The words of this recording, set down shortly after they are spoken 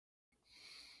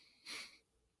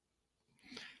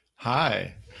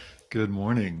Hi, good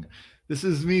morning. This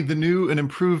is me, the new and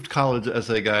improved college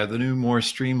essay guy, the new, more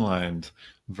streamlined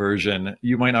version.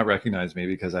 You might not recognize me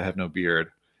because I have no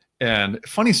beard. And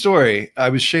funny story, I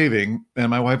was shaving and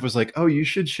my wife was like, "Oh, you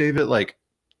should shave it like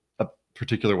a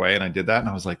particular way." And I did that and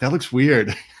I was like, "That looks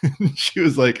weird." She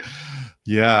was like,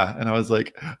 "Yeah." And I was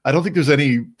like, "I don't think there's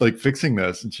any like fixing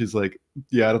this." And she's like,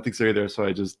 "Yeah, I don't think so either." So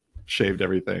I just shaved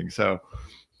everything. So,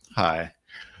 hi.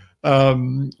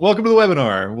 Welcome to the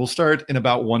webinar. We'll start in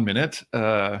about 1 minute.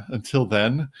 Until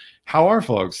then, how are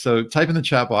folks? So type in the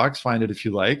chat box, find it if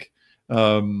you like.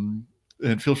 And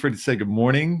feel free to say good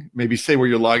morning. Maybe say where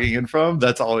you're logging in from.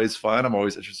 That's always fun. I'm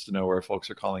always interested to know where folks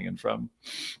are calling in from.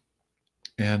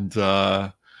 And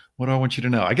what do I want you to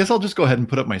know? I guess I'll just go ahead and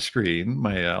put up my screen,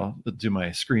 do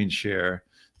my screen share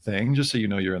thing, just so you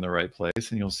know you're in the right place.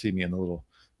 And you'll see me in the little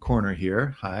corner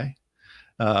here. Hi.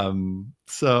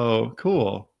 So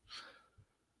cool.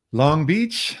 Long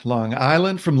Beach, Long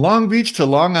Island, from Long Beach to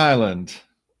Long Island.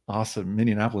 Awesome.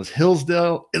 Minneapolis,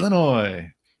 Hillsdale, Illinois.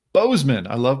 Bozeman.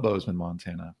 I love Bozeman,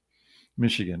 Montana.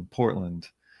 Michigan, Portland,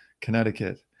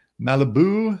 Connecticut,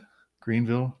 Malibu,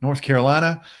 Greenville, North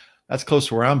Carolina. That's close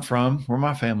to where I'm from, where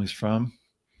my family's from.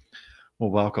 Well,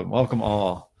 welcome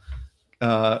all.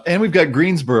 And we've got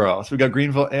Greensboro. So we've got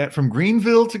Greenville, from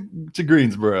Greenville to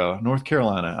Greensboro, North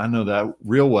Carolina. I know that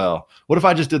real well. What if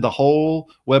I just did the whole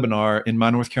webinar in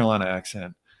my North Carolina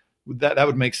accent? That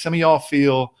would make some of y'all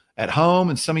feel at home,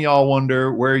 and some of y'all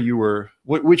wonder where you were,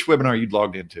 which webinar you'd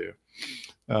logged into.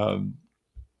 All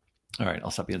right,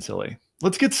 I'll stop being silly.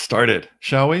 Let's get started,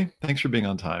 shall we? Thanks for being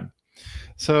on time.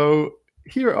 So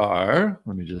here are,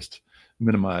 let me just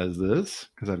minimize this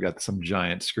because I've got some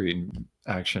giant screen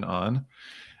action on.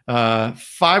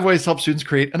 5 ways to help students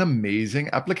create an amazing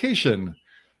application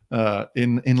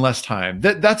in less time.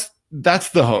 That's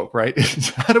the hope, right?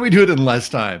 How do we do it in less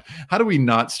time? How do we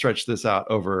not stretch this out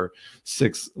over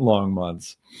 6 long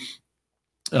months?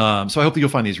 So I hope that you'll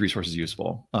find these resources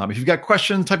useful. If you've got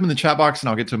questions, type them in the chat box and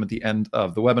I'll get to them at the end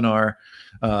of the webinar.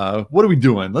 What are we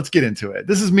doing? Let's get into it.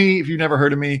 This is me. If you've never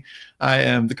heard of me, I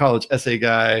am the college essay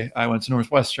guy. I went to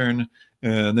Northwestern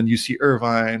and then UC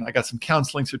Irvine. I got some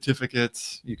counseling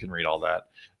certificates. You can read all that.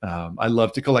 I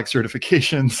love to collect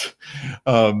certifications.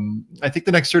 I think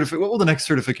the next what will the next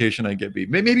certification I get be?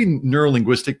 Maybe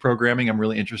neuro-linguistic programming. I'm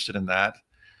really interested in that.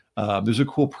 There's a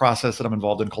cool process that I'm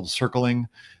involved in called circling.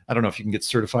 I don't know if you can get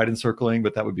certified in circling,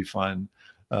 but that would be fun.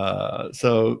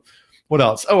 So what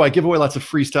else? Oh, I give away lots of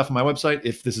free stuff on my website.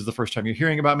 If this is the first time you're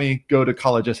hearing about me, go to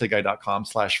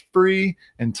collegeessayguy.com/free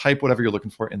and type whatever you're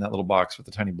looking for in that little box with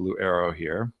the tiny blue arrow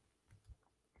here.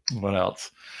 What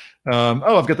else?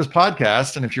 I've got this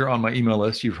podcast, and if you're on my email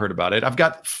list, you've heard about it. I've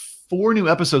got 4 new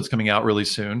episodes coming out really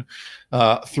soon.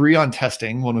 3 on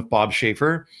testing, one with Bob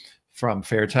Schaefer from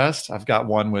Fair Test. I've got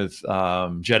one with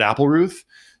Jed Appleruth,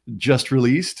 just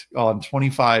released, on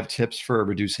 25 tips for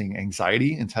reducing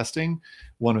anxiety in testing.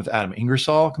 One with Adam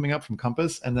Ingersoll coming up from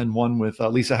Compass, and then one with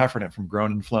Lisa Heffernan from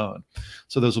Grown and Flown.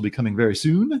 So those will be coming very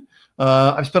soon.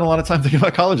 I've spent a lot of time thinking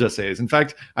about college essays. In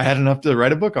fact, I had enough to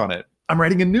write a book on it. I'm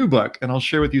writing a new book, and I'll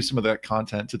share with you some of that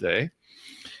content today.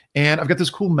 And I've got this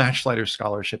cool Matchlighters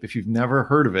scholarship. If you've never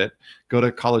heard of it, go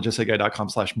to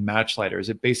collegeessayguy.com/matchlighters.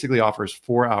 It basically offers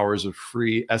 4 hours of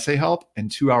free essay help and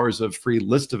 2 hours of free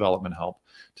list development help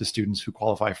to students who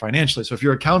qualify financially. So if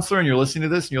you're a counselor and you're listening to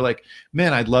this and you're like,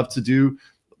 man, I'd love to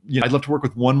work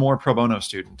with one more pro bono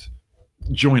student,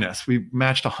 join us. We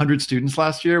matched 100 students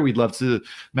last year. We'd love to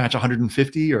match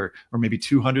 150 or maybe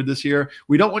 200 this year.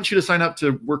 We don't want you to sign up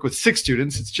to work with 6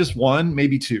 students. It's just 1,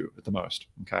 maybe 2 at the most.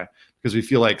 Okay. Because we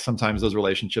feel like sometimes those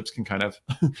relationships can kind of,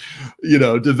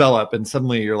 develop, and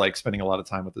suddenly you're like spending a lot of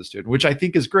time with the student, which I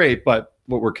think is great. But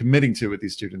what we're committing to with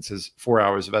these students is 4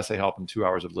 hours of essay help and 2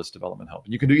 hours of list development help.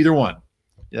 And you can do either one.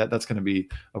 Yeah, that's going to be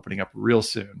opening up real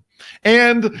soon.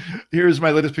 And here's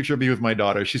my latest picture of me with my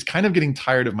daughter. She's kind of getting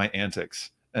tired of my antics,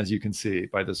 as you can see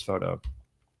by this photo.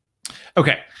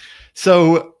 Okay.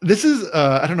 So this is,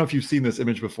 I don't know if you've seen this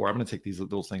image before. I'm going to take these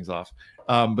little things off.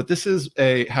 But this is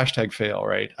a hashtag fail,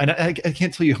 right? And I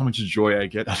can't tell you how much joy I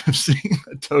get out of seeing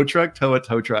a tow truck tow a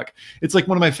tow truck. It's like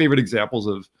one of my favorite examples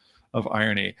of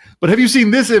irony. But have you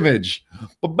seen this image?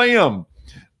 Bam!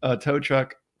 A tow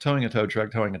truck towing a tow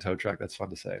truck, towing a tow truck. That's fun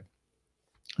to say.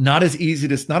 Not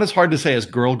as hard to say as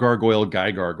girl gargoyle,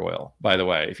 guy gargoyle, by the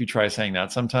way. If you try saying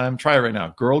that sometime, try it right now.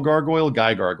 Girl gargoyle,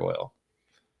 guy gargoyle.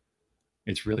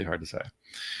 It's really hard to say.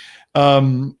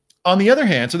 On the other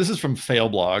hand, so this is from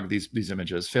Failblog, these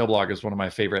images. Failblog is one of my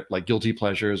favorite, like, guilty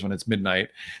pleasures when it's midnight.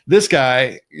 This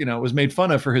guy, was made fun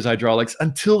of for his hydraulics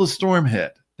until the storm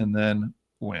hit, and then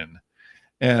win.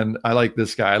 And I like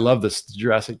this guy. I love this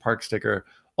Jurassic Park sticker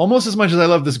almost as much as I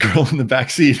love this girl in the back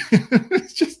seat.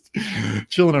 It's just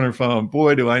chilling on her phone.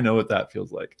 Boy, do I know what that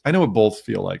feels like. I know what both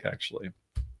feel like, actually.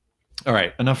 All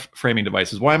right, enough framing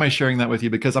devices. Why am I sharing that with you?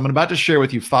 Because I'm about to share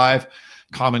with you 5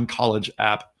 common college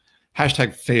app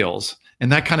 #fails.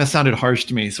 And that kind of sounded harsh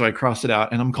to me, so I crossed it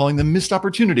out, and I'm calling them missed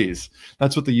opportunities.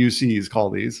 That's what the UCs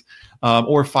call these,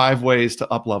 or 5 ways to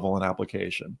up-level an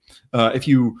application. If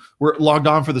you were logged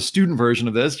on for the student version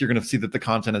of this, you're going to see that the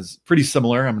content is pretty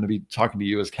similar. I'm going to be talking to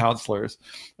you as counselors,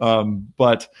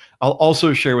 but I'll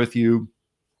also share with you,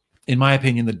 in my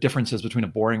opinion, the differences between a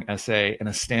boring essay and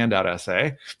a standout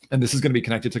essay. And this is going to be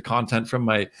connected to content from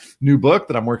my new book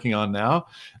that I'm working on now.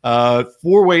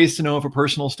 4 ways to know if a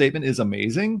personal statement is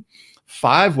amazing.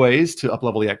 5 ways to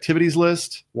uplevel the activities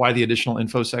list. Why the additional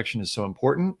info section is so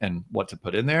important and what to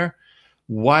put in there.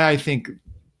 Why I think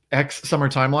X summer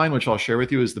timeline, which I'll share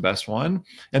with you, is the best one.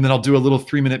 And then I'll do a little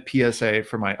 3-minute PSA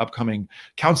for my upcoming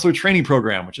counselor training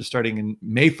program, which is starting in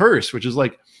May 1st, which is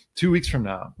like 2 weeks from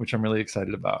now, which I'm really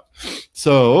excited about.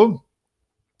 So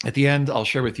at the end, I'll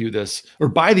share with you this, or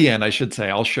by the end, I should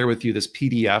say, I'll share with you this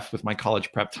PDF with my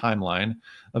college prep timeline,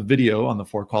 a video on the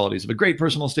 4 qualities of a great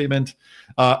personal statement.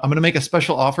 I'm going to make a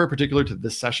special offer particular to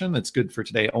this session that's good for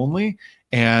today only.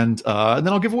 And then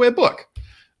I'll give away a book.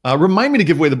 Remind me to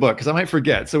give away the book because I might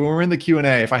forget. So when we're in the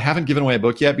Q&A, if I haven't given away a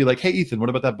book yet, be like, hey, Ethan, what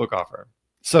about that book offer?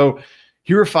 So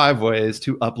here are 5 ways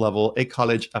to up-level a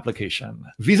college application.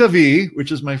 Vis-a-vis,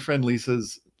 which is my friend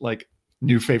Lisa's like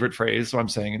new favorite phrase, so I'm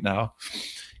saying it now.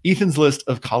 Ethan's list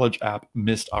of college app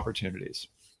missed opportunities.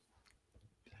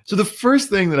 So the first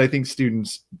thing that I think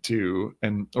students do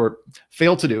or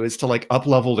fail to do is to like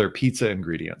up-level their pizza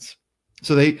ingredients.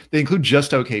 So they include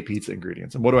just okay pizza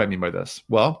ingredients. And what do I mean by this?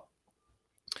 Well,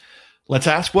 let's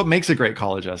ask what makes a great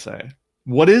college essay.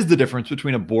 What is the difference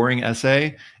between a boring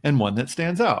essay and one that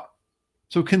stands out?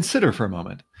 So consider for a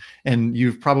moment. And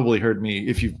you've probably heard me,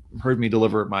 if you've heard me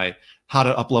deliver my how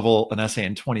to up-level an essay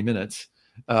in 20 minutes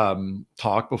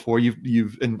talk before,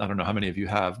 and I don't know how many of you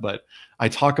have, but I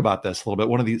talk about this a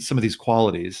little bit, some of these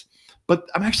qualities. But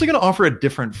I'm actually going to offer a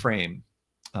different frame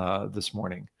this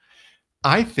morning.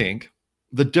 I think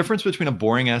the difference between a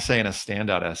boring essay and a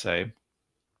standout essay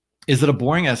is that a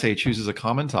boring essay chooses a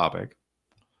common topic,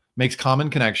 makes common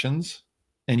connections,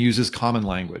 and uses common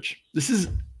language.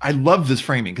 I love this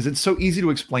framing because it's so easy to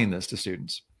explain this to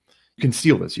students. You can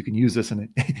steal this, you can use this, and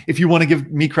if you want to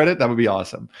give me credit, that would be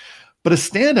awesome. But a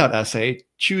standout essay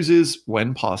chooses,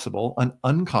 when possible, an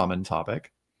uncommon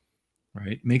topic,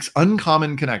 right? Makes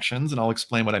uncommon connections, and I'll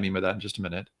explain what I mean by that in just a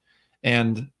minute,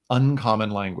 and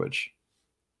uncommon language.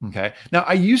 Okay. Now,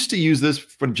 I used to use this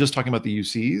when just talking about the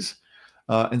UCs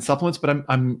and supplements, but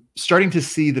I'm starting to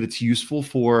see that it's useful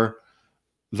for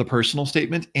the personal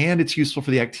statement and it's useful for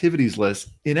the activities list.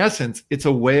 In essence, it's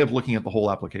a way of looking at the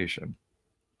whole application.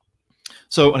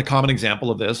 So a common example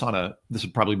of this this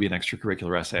would probably be an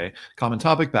extracurricular essay. Common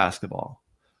topic, basketball.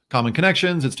 Common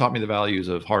connections, it's taught me the values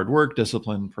of hard work,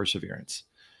 discipline, perseverance.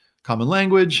 Common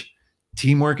language,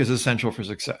 teamwork is essential for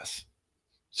success.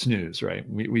 Snooze, right?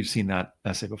 We've seen that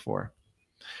essay before.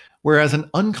 Whereas an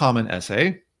uncommon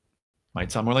essay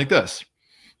might sound more like this.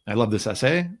 I love this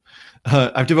essay.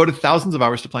 I've devoted thousands of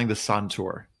hours to playing the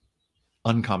santur.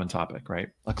 Uncommon topic, right?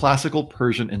 A classical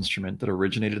Persian instrument that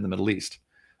originated in the Middle East.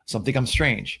 Some think I'm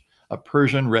strange. A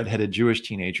Persian redheaded Jewish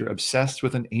teenager obsessed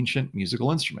with an ancient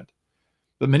musical instrument.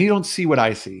 But many don't see what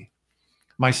I see.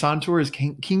 My santur is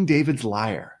King David's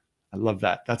lyre. I love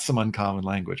that. That's some uncommon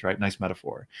language, right? Nice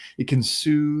metaphor. It can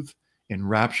soothe,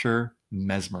 enrapture,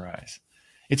 mesmerize.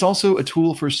 It's also a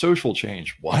tool for social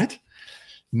change. What?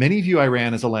 Many view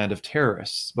Iran as a land of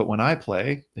terrorists, but when I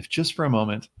play, if just for a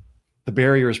moment, the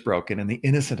barrier is broken and the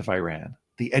innocent of Iran,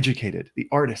 the educated, the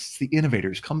artists, the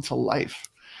innovators come to life.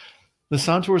 The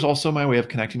santur is also my way of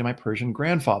connecting to my Persian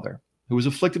grandfather, who was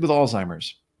afflicted with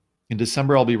Alzheimer's. In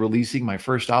December, I'll be releasing my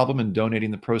first album and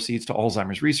donating the proceeds to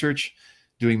Alzheimer's research,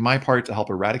 doing my part to help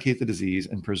eradicate the disease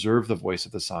and preserve the voice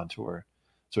of the santur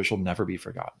so it shall never be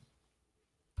forgotten.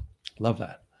 Love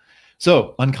that.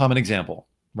 So, uncommon example,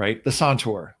 right? The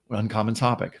santur, uncommon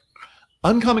topic.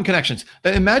 Uncommon connections.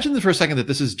 Imagine for a second that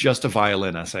this is just a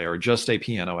violin essay or just a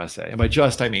piano essay. And by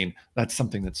just, I mean, that's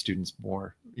something that students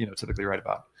more, typically write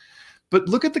about. But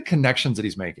look at the connections that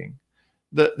he's making.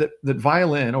 That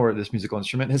violin or this musical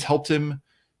instrument has helped him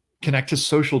connect to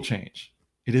social change.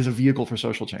 It is a vehicle for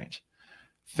social change,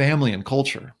 family and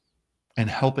culture, and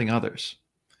helping others.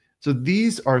 So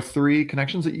these are 3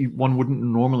 connections that one wouldn't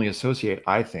normally associate,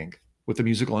 I think, with the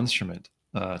musical instrument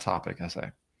topic essay.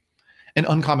 And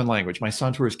uncommon language. My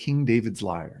santur is King David's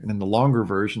lyre. And in the longer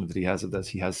version that he has of this,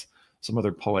 he has some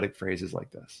other poetic phrases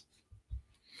like this.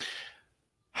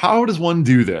 how does one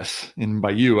do this? And by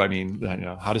you, I mean,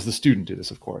 how does the student do this,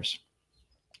 of course?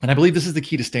 And I believe this is the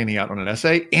key to standing out on an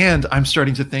essay. And I'm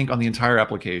starting to think on the entire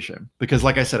application, because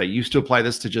like I said, I used to apply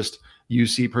this to just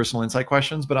UC personal insight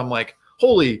questions, but I'm like,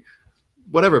 holy,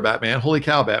 whatever, Batman, holy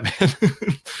cow, Batman.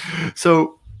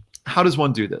 So how does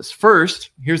one do this? First,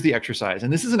 here's the exercise.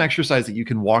 And this is an exercise that you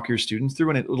can walk your students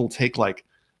through, and it'll take like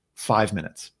 5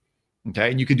 minutes. Okay.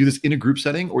 And you can do this in a group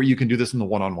setting, or you can do this in the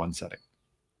one-on-one setting.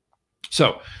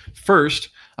 So first,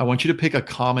 I want you to pick a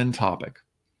common topic,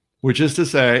 which is to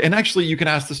say, and actually you can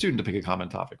ask the student to pick a common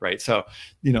topic, right? So,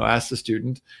 ask the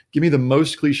student, give me the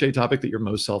most cliche topic that you're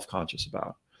most self-conscious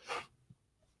about.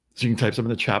 So you can type some in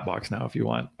the chat box now if you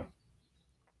want.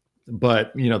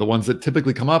 But, the ones that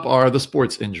typically come up are the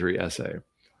sports injury essay,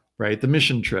 right? The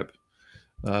mission trip,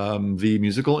 the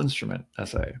musical instrument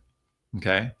essay.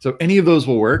 Okay. So any of those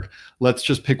will work. Let's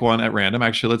just pick one at random.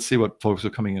 Actually, let's see what folks are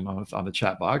coming in on the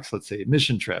chat box. Let's say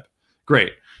mission trip.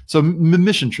 Great. So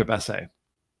mission trip essay.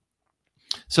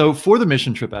 So for the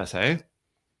mission trip essay,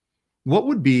 what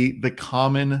would be the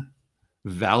common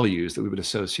values that we would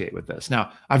associate with this?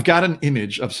 Now, I've got an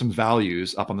image of some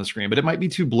values up on the screen, but it might be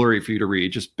too blurry for you to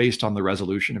read just based on the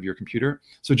resolution of your computer.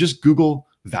 So just Google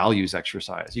values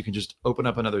exercise. You can just open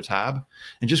up another tab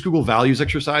and just Google values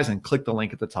exercise and click the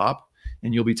link at the top,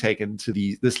 and you'll be taken to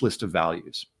this list of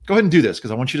values. Go ahead and do this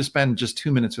because I want you to spend just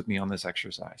 2 minutes with me on this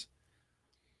exercise.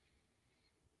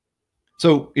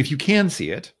 So if you can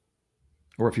see it,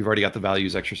 or if you've already got the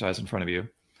values exercise in front of you,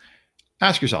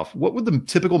 ask yourself, what would the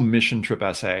typical mission trip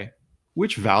essay,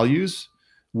 which values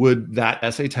would that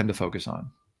essay tend to focus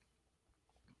on?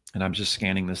 And I'm just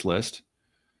scanning this list.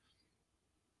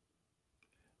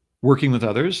 Working with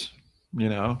others,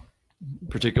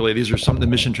 particularly the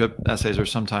mission trip essays are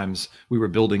sometimes we were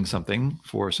building something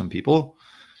for some people.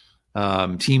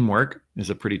 Teamwork is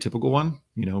a pretty typical one.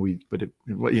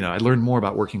 I learned more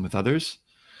about working with others.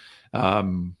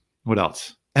 What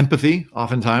else? Empathy,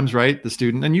 oftentimes, right? The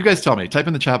student. And you guys tell me, type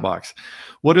in the chat box.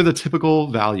 What are the typical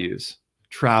values?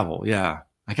 Travel. Yeah.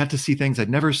 I got to see things I'd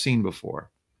never seen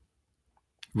before.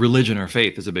 Religion or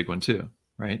faith is a big one too,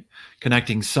 right?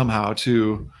 Connecting somehow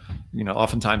to,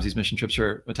 oftentimes these mission trips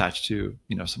are attached to,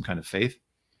 some kind of faith.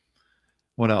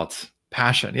 What else?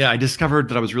 Passion. Yeah. I discovered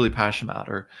that I was really passionate about.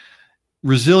 Or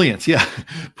resilience. Yeah.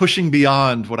 Pushing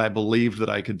beyond what I believed that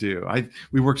I could do.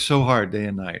 We worked so hard day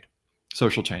and night.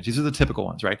 Social change. These are the typical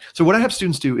ones, right? So what I have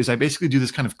students do is I basically do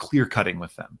this kind of clear cutting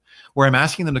with them, where I'm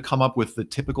asking them to come up with the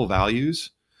typical values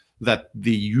that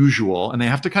the usual, and they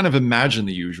have to kind of imagine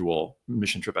the usual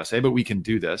mission trip essay, but we can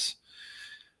do this.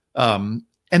 And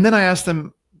then I ask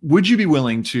them, would you be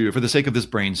willing to, for the sake of this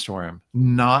brainstorm,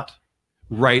 not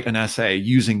write an essay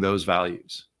using those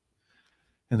values?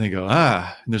 And they go,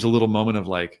 and there's a little moment of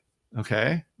like,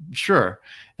 okay, sure.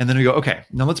 And then we go, okay,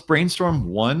 now let's brainstorm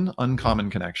one uncommon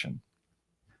connection.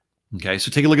 Okay,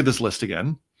 so take a look at this list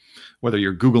again, whether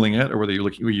you're Googling it or whether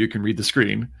you can read the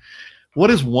screen. What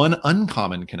is one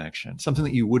uncommon connection, something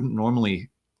that you wouldn't normally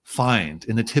find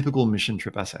in the typical mission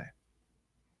trip essay?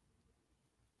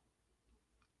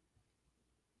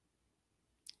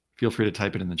 Feel free to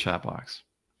type it in the chat box.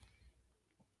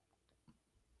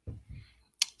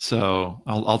 So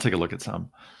I'll take a look at some.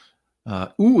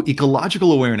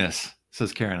 Ecological awareness,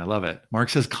 says Karen. I love it. Mark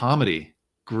says comedy.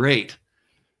 Great.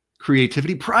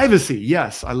 Creativity, privacy.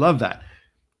 Yes, I love that.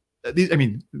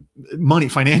 Money,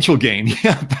 financial gain.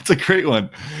 Yeah, that's a great one.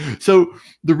 So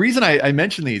the reason I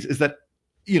mention these is that,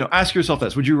 ask yourself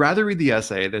this. Would you rather read the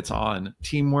essay that's on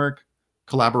teamwork,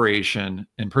 collaboration,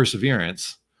 and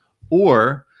perseverance,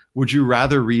 or would you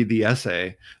rather read the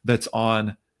essay that's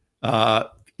on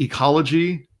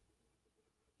ecology,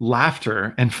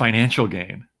 laughter, and financial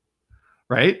gain,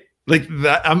 right? Like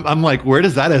that, I'm like, where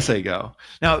does that essay go?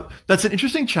 Now, that's an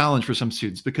interesting challenge for some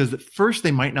students because at first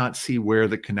they might not see where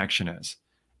the connection is.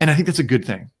 And I think that's a good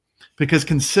thing because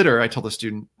I tell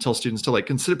students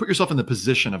to put yourself in the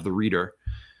position of the reader.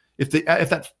 If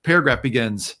that paragraph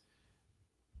begins,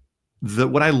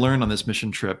 what I learned on this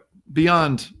mission trip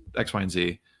beyond X, Y, and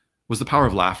Z was the power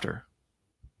of laughter.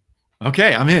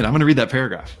 Okay, I'm in. I'm going to read that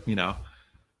paragraph.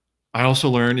 I also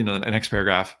learned in the next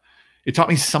paragraph, it taught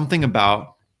me something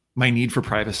about my need for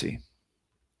privacy.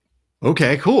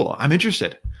 Okay, cool. I'm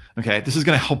interested. Okay, this is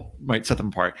going to help, might set them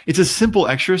apart. It's a simple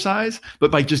exercise,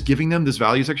 but by just giving them this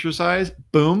values exercise,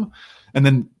 boom, and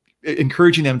then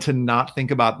encouraging them to not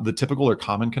think about the typical or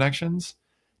common connections,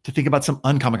 to think about some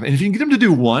uncommon. And if you can get them to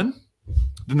do one,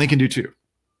 then they can do two.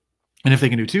 And if they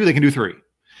can do two, they can do three.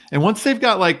 And once they've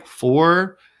got like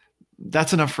 4,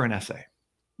 that's enough for an essay.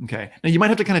 Okay. Now you might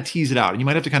have to kind of tease it out and you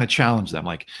might have to kind of challenge them.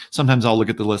 Like sometimes I'll look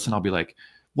at the list and I'll be like,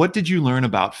 what did you learn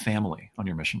about family on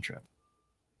your mission trip?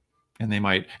 And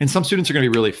and some students are going to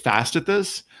be really fast at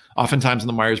this. Oftentimes in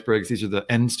the Myers-Briggs, these are the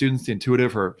N students, the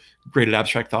intuitive or great at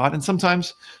abstract thought. And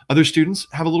sometimes other students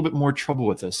have a little bit more trouble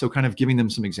with this. So kind of giving them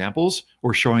some examples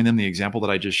or showing them the example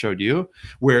that I just showed you,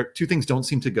 where two things don't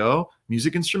seem to go: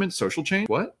 music instrument, social change.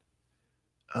 What?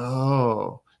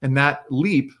 Oh, and that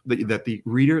leap that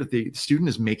the student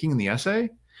is making in the essay,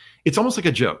 it's almost like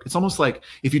a joke. It's almost like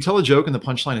if you tell a joke and the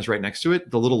punchline is right next to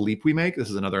it, the little leap we make, this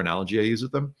is another analogy I use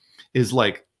with them, is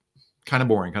like kind of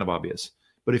boring, kind of obvious.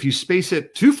 But if you space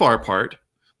it too far apart,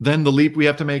 then the leap we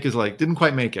have to make is like, didn't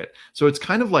quite make it. So it's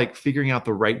kind of like figuring out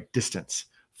the right distance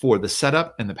for the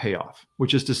setup and the payoff,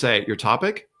 which is to say your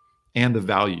topic and the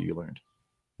value you learned.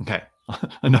 Okay,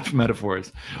 enough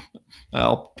metaphors.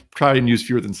 I'll try and use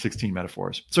fewer than 16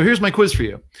 metaphors. So here's my quiz for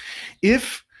you.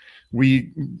 If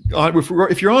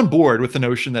you're on board with the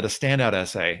notion that a standout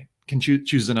essay can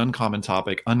choose an uncommon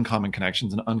topic, uncommon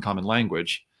connections, and uncommon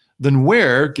language, then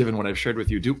where, given what I've shared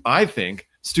with you, do I think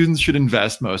students should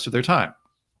invest most of their time?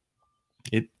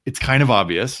 It's kind of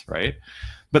obvious, right?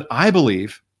 But I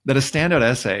believe that a standout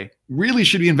essay really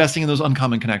should be investing in those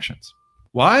uncommon connections.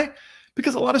 Why?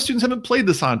 Because a lot of students haven't played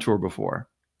the Sontour before.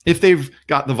 If they've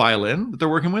got the violin that they're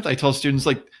working with, I tell students,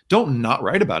 like, don't not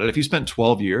write about it. If you spent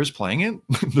 12 years playing it,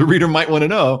 the reader might want to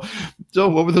know, so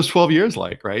what were those 12 years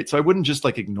like, right? So I wouldn't just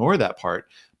like ignore that part.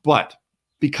 But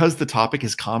because the topic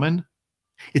is common,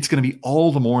 it's going to be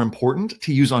all the more important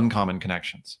to use uncommon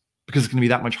connections because it's going to be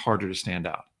that much harder to stand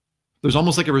out. There's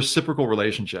almost like a reciprocal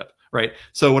relationship, right?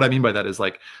 So what I mean by that is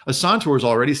like a Sontour is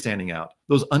already standing out.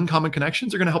 Those uncommon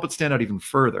connections are going to help it stand out even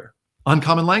further.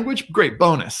 Uncommon language, great,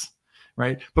 bonus,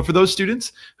 right? But for those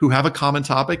students who have a common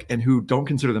topic and who don't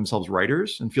consider themselves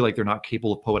writers and feel like they're not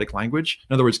capable of poetic language,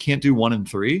 in other words, can't do 1 and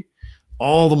 3,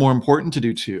 all the more important to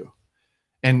do 2.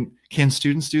 And can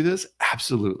students do this?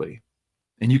 Absolutely.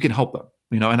 And you can help them.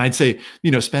 And I'd say,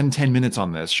 spend 10 minutes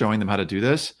on this, showing them how to do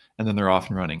this, and then they're off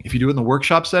and running. If you do it in the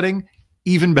workshop setting,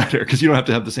 even better, because you don't have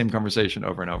to have the same conversation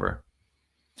over and over.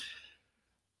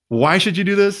 Why should you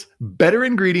do this? Better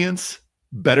ingredients,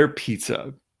 better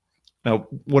pizza. Now,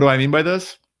 what do I mean by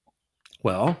this?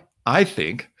 Well, I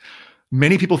think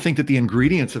many people think that the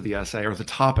ingredients of the essay are the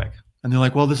topic. And they're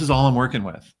like, well, this is all I'm working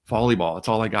with. Volleyball, it's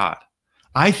all I got.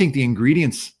 I think the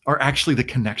ingredients are actually the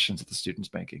connections that the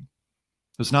student's making.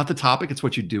 It's not the topic, it's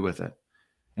what you do with it.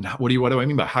 And what do I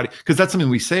mean by because that's something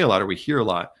we say a lot or we hear a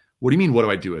lot. What do you mean, what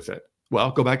do I do with it? Well,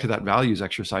 go back to that values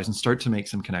exercise and start to make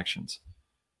some connections.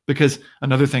 Because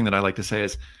another thing that I like to say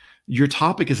is your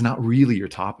topic is not really your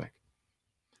topic.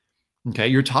 Okay,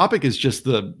 your topic is just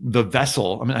the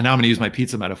vessel. Now I'm going to use my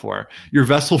pizza metaphor. Your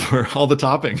vessel for all the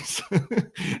toppings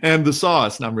and the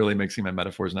sauce. Now I'm really mixing my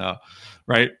metaphors now,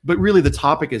 right? But really the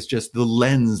topic is just the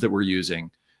lens that we're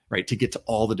using, right, to get to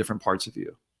all the different parts of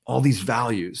you, all these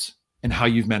values and how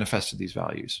you've manifested these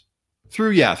values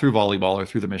through volleyball or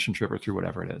through the mission trip or through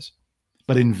whatever it is.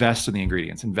 But invest in the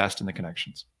ingredients, invest in the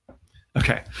connections.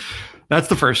 Okay, that's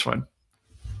the first one.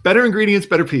 Better ingredients,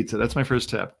 better pizza. That's my first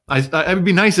tip. It would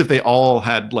be nice if they all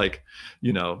had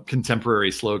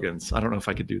contemporary slogans. I don't know if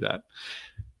I could do that.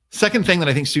 Second thing that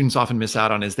I think students often miss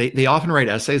out on is they often write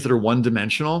essays that are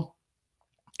one-dimensional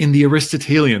in the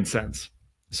Aristotelian sense.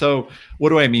 So what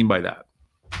do I mean by that?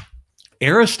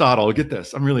 Aristotle, get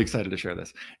this, I'm really excited to share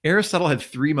this. Aristotle had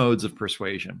 3 modes of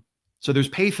persuasion. So there's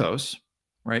pathos,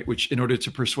 right, which in order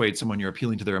to persuade someone, you're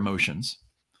appealing to their emotions.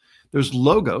 There's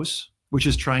logos, which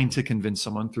is trying to convince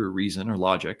someone through reason or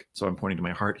logic. So I'm pointing to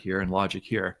my heart here and logic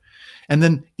here. And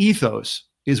then ethos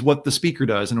is what the speaker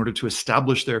does in order to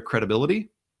establish their credibility,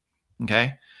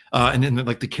 okay? And then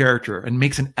the character, and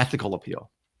makes an ethical appeal.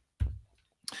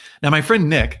 Now, my friend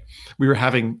Nick, we were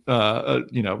having a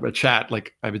chat,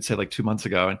 I would say 2 months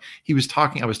ago, and he was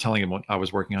talking. I was telling him what I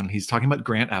was working on. He's talking about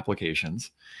grant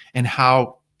applications and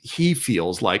how he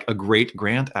feels like a great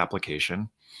grant application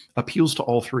appeals to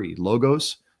all 3: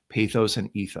 logos, pathos, and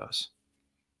ethos.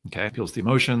 Okay, appeals to the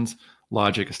emotions,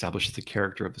 logic establishes the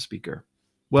character of the speaker.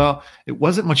 Well, it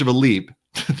wasn't much of a leap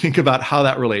to think about how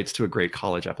that relates to a great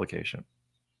college application.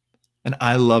 And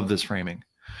I love this framing.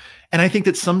 And I think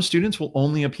that some students will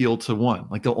only appeal to one,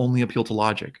 they'll only appeal to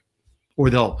logic, or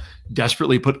they'll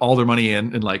desperately put all their money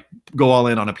in and go all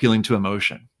in on appealing to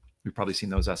emotion. We've probably seen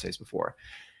those essays before.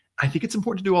 I think it's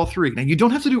important to do all 3. Now, you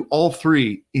don't have to do all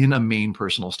 3 in a main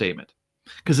personal statement,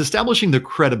 because establishing the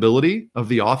credibility of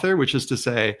the author, which is to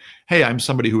say, hey, I'm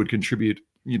somebody who would contribute,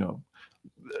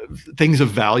 things of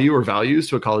value or values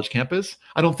to a college campus.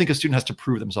 I don't think a student has to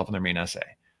prove themselves in their main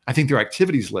essay. I think their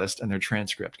activities list and their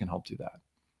transcript can help do that.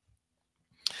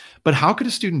 But how could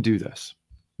a student do this?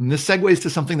 And this segues to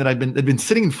something that had been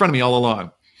sitting in front of me all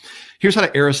along. Here's how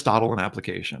to Aristotle an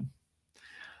application.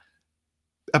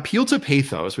 Appeal to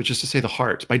pathos, which is to say the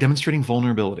heart, by demonstrating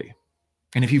vulnerability.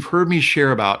 And if you've heard me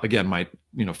share about, again, my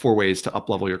 4 ways to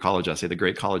up-level your college essay, the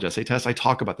great college essay test, I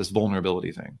talk about this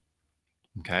vulnerability thing.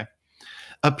 Okay.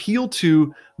 Appeal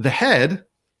to the head,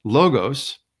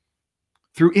 logos,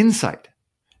 through insight,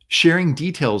 sharing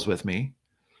details with me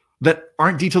that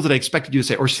aren't details that I expected you to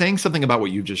say, or saying something about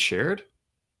what you just shared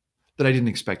that I didn't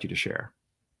expect you to share.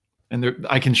 And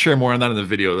I can share more on that in the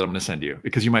video that I'm going to send you,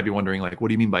 because you might be wondering, like, what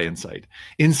do you mean by insight?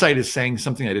 Insight is saying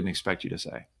something I didn't expect you to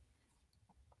say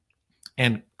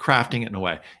and crafting it in a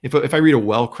way. If I read a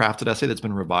well-crafted essay that's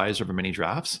been revised over many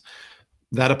drafts,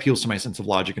 that appeals to my sense of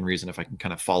logic and reason if I can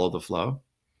kind of follow the flow.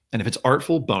 And if it's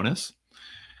artful, bonus.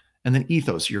 And then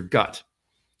ethos, your gut,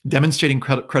 demonstrating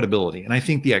credibility. And I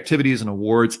think the activities and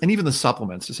awards and even the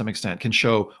supplements to some extent can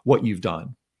show what you've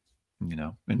done,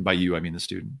 and by you, I mean the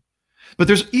student. But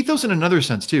there's ethos in another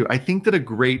sense too. I think that a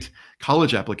great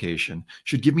college application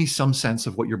should give me some sense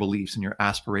of what your beliefs and your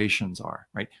aspirations are,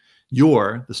 right?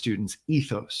 You're the student's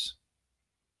ethos.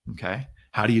 Okay.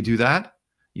 How do you do that?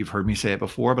 You've heard me say it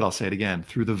before, but I'll say it again,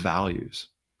 through the values.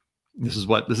 This is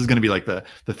going to be like the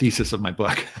thesis of my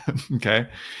book. Okay.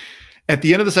 At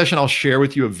the end of the session, I'll share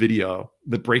with you a video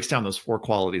that breaks down those 4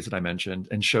 qualities that I mentioned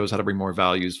and shows how to bring more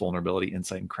values, vulnerability,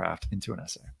 insight, and craft into an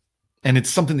essay. And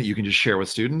it's something that you can just share with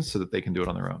students so that they can do it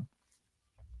on their own.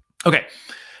 Okay.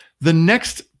 The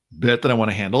next bit that I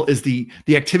want to handle is the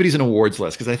activities and awards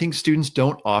list, because I think students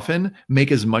don't often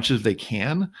make as much as they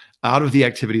can out of the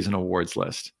activities and awards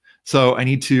list. So I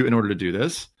need to, in order to do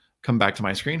this, come back to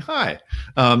my screen. Hi.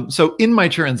 So in my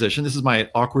transition, this is my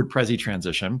awkward Prezi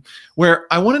transition, where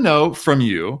I want to know from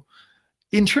you,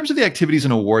 in terms of the activities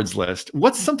and awards list,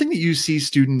 what's something that you see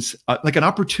students, like an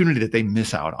opportunity that they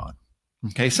miss out on?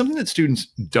 Okay, something that students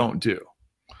don't do.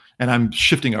 And I'm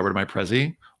shifting over to my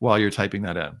Prezi while you're typing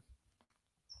that in.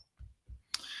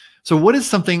 So what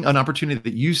is an opportunity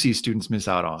that you see students miss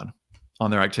out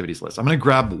on their activities list? I'm going to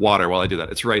grab water while I do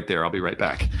that. It's right there. I'll be right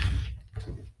back.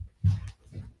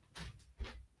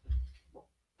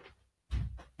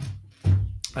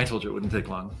 I told you it wouldn't take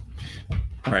long.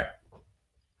 All right.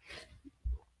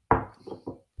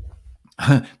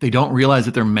 They don't realize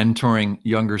that they're mentoring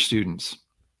younger students.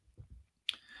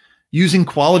 Using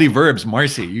quality verbs.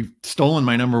 Marcy, you've stolen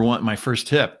my first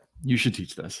tip. You should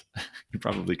teach this. You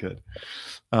probably could.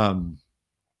 I'm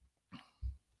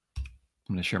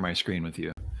going to share my screen with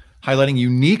you. Highlighting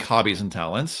unique hobbies and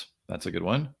talents. That's a good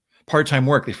one. Part-time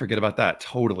work. They forget about that.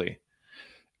 Totally.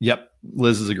 Yep.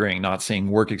 Liz is agreeing. Not saying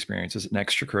work experience is an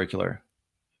extracurricular.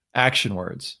 Action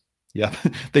words. Yep.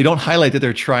 They don't highlight that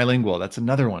they're trilingual. That's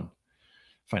another one.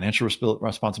 Financial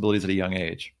responsibilities at a young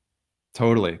age.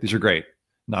 Totally. These are great.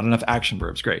 Not enough action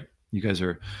verbs. Great. You guys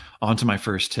are on to my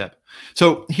first tip.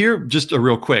 So here, just a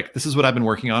real quick, this is what I've been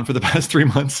working on for the past 3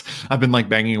 months. I've been like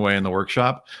banging away in the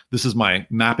workshop. This is my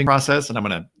mapping process,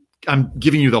 and I'm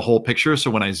giving you the whole picture. So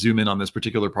when I zoom in on this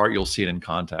particular part, you'll see it in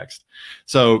context.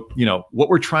 So, what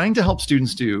we're trying to help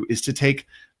students do is to take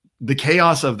the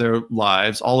chaos of their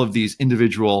lives, all of these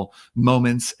individual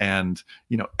moments and,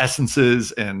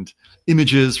 essences and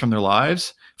images from their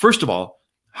lives. First of all,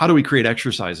 how do we create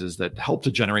exercises that help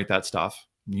to generate that stuff?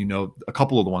 A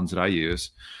couple of the ones that I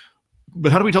use,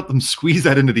 but how do we help them squeeze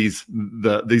that into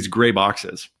these gray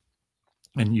boxes?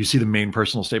 And you see the main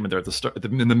personal statement there at the start,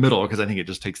 in the middle, because I think it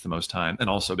just takes the most time, and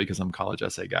also because I'm a college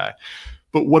essay guy.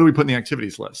 But what do we put in the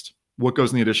activities list? What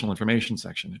goes in the additional information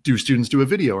section? Do students do a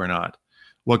video or not?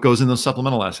 What goes in those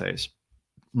supplemental essays?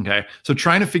 Okay, so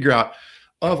trying to figure out,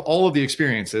 of all of the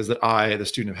experiences that I, the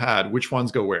student, have had, which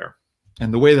ones go where?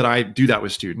 And the way that I do that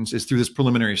with students is through this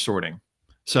preliminary sorting.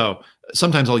 So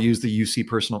sometimes I'll use the UC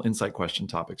personal insight question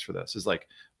topics for this. Is like,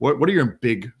 what are your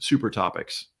big super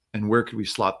topics, and where could we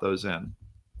slot those in?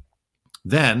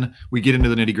 Then we get into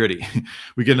the nitty gritty.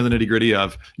 We get into the nitty gritty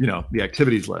of, the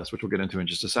activities list, which we'll get into in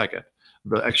just a second,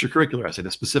 the extracurricular essay,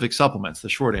 the specific supplements, the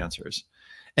short answers.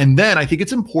 And then I think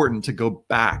it's important to go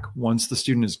back once the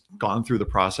student has gone through the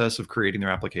process of creating their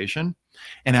application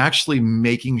and actually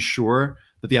making sure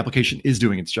that the application is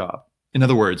doing its job. In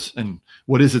other words, and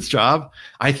what is its job?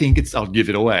 I think I'll give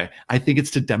it away. I think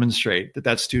it's to demonstrate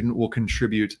that student will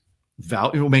contribute,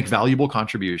 will make valuable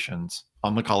contributions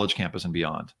on the college campus and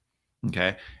beyond.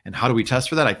 Okay. And how do we test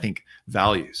for that? I think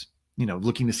values,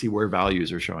 looking to see where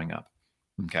values are showing up.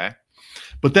 Okay.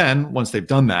 But then once they've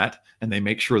done that and they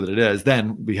make sure that it is,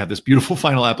 then we have this beautiful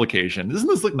final application. Doesn't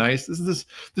this look nice? This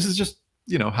is just,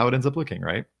 how it ends up looking,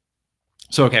 right?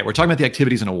 So, okay, we're talking about the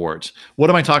activities and awards. What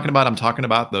am I talking about? I'm talking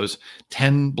about those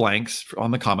 10 blanks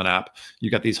on the Common App.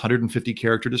 You got these 150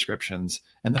 character descriptions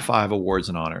and the 5 awards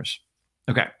and honors.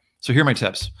 Okay, So here are my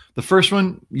tips. The first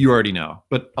one, you already know,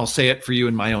 but I'll say it for you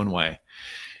in my own way.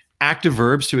 Active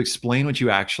verbs to explain what you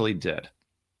actually did.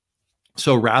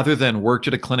 So rather than worked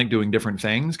at a clinic doing different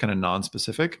things, kind of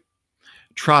non-specific,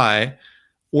 try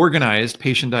organized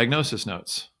patient diagnosis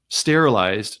notes,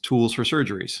 sterilized tools for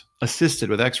surgeries, assisted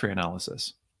with x-ray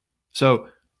analysis. So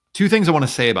 2 things I want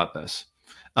to say about this.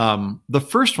 The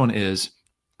first one is,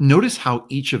 notice how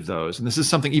each of those, and this is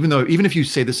something, even if you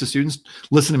say this to students,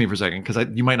 listen to me for a second, because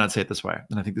you might not say it this way,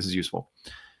 and I think this is useful.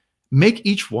 Make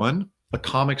each one a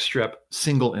comic strip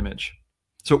single image.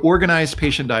 So organized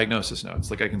patient diagnosis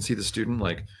notes. Like I can see the student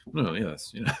like, oh,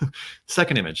 yes, you know.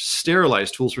 Second image,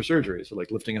 sterilized tools for surgery. So like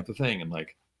lifting up the thing and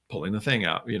like pulling the thing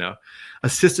out, you know.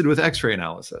 Assisted with x-ray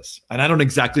analysis. And I don't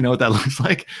exactly know what that looks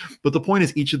like, but the point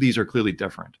is each of these are clearly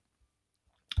different.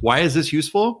 Why is this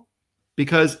useful?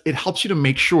 Because it helps you to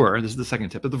make sure, this is the second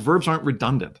tip, that the verbs aren't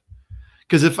redundant.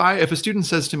 Because if a student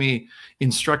says to me,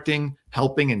 instructing,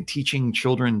 helping, and teaching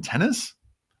children tennis,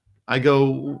 I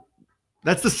go,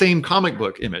 that's the same comic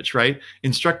book image, right?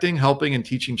 Instructing, helping, and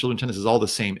teaching children tennis is all the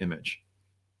same image.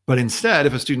 But instead,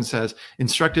 if a student says,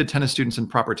 instructed tennis students in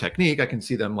proper technique, I can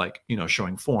see them like, you know,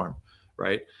 showing form,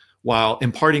 right? While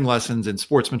imparting lessons in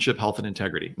sportsmanship, health, and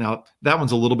integrity. Now, that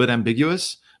one's a little bit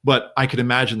ambiguous, but I could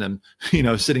imagine them, you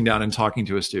know, sitting down and talking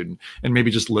to a student and maybe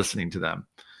just listening to them,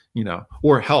 you know,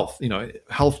 or health, you know,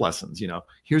 health lessons, you know,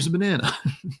 here's a banana.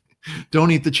 Don't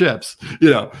eat the chips,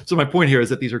 you know. So my point here is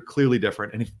that these are clearly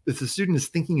different. And if the student is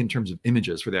thinking in terms of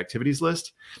images for the activities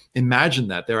list, imagine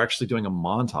that they're actually doing a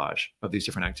montage of these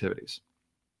different activities.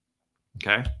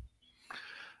 Okay.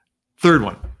 Third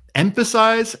one,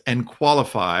 emphasize and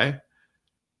qualify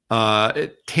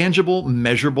tangible,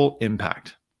 measurable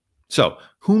impact. So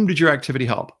whom did your activity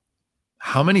help?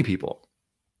 How many people?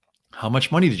 How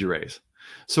much money did you raise?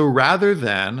 So rather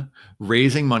than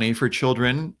raising money for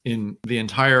children in the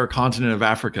entire continent of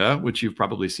Africa, which you've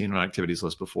probably seen on activities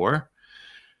list before,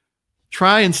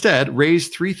 try instead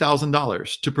raise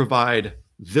 $3,000 to provide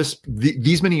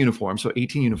these many uniforms, so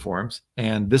 18 uniforms,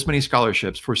 and this many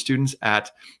scholarships for students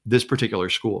at this particular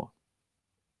school.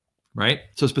 Right?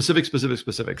 So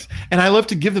specifics. And I love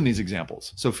to give them these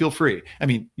examples. So feel free. I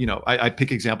mean, you know, I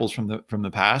pick examples from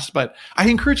the past, but I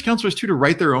encourage counselors too to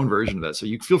write their own version of this. So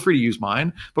you feel free to use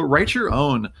mine, but write your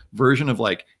own version of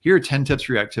like, here are 10 tips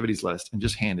for your activities list and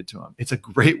just hand it to them. It's a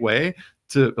great way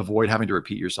to avoid having to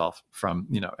repeat yourself from,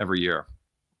 you know, every year.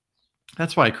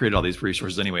 That's why I created all these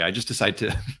resources anyway. I just decided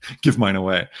to give mine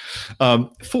away.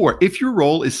 4, if your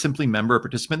role is simply member or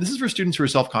participant, this is for students who are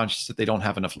self-conscious that they don't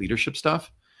have enough leadership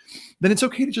stuff, then it's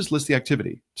okay to just list the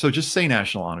activity. So just say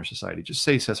National Honor Society, just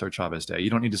say Cesar Chavez Day. You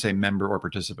don't need to say member or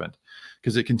participant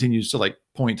because it continues to like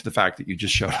point to the fact that you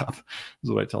just showed up,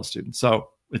 is what I tell students. So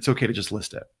it's okay to just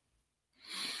list it.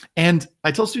 And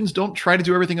I tell students, don't try to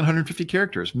do everything in 150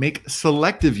 characters. Make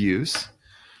selective use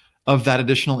of that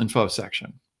additional info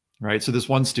section, right? So this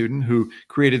one student who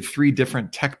created 3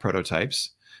 different tech prototypes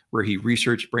where he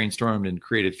researched, brainstormed, and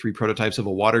created 3 prototypes of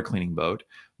a water cleaning boat,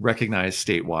 recognized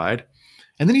statewide.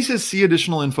 And then he says, see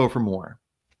additional info for more.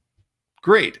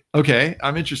 Great. Okay,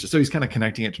 I'm interested. So he's kind of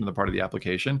connecting it to another part of the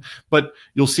application. But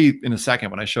you'll see in a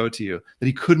second when I show it to you that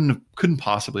he couldn't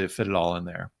possibly have fit it all in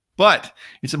there. But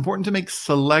it's important to make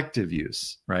selective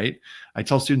use, right? I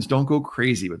tell students, don't go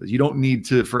crazy with it. You don't need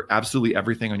to, for absolutely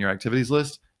everything on your activities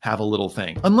list, have a little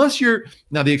thing. Unless you're,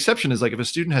 now the exception is like if a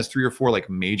student has 3 or 4 like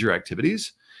major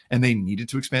activities and they needed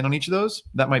to expand on each of those,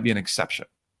 that might be an exception.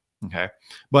 Okay.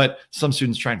 But some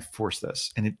students try and force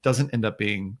this and it doesn't end up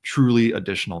being truly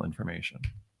additional information.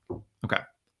 Okay.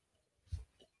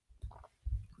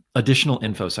 Additional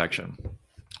info section.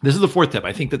 This is the 4th tip.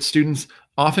 I think that students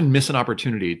often miss an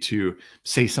opportunity to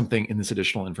say something in this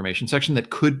additional information section that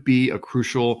could be a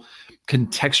crucial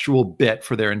contextual bit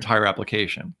for their entire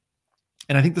application.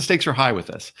 And I think the stakes are high with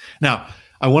this. Now,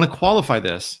 I want to qualify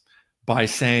this by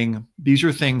saying these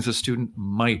are things a student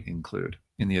might include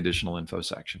in the additional info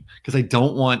section, because I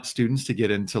don't want students to get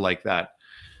into like that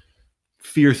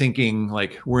fear thinking,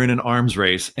 like we're in an arms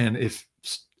race. And if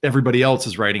everybody else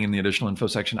is writing in the additional info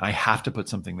section, I have to put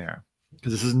something there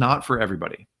because this is not for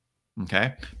everybody.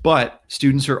 Okay. But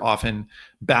students are often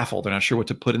baffled. They're not sure what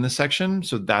to put in this section.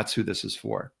 So that's who this is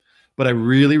for. But I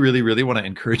really, really, really want to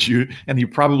encourage you, and you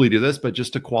probably do this, but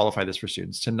just to qualify this for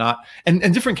students to not, and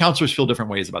different counselors feel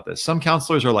different ways about this. Some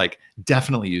counselors are like,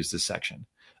 definitely use this section.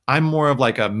 I'm more of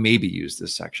like a maybe use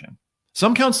this section.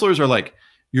 Some counselors are like,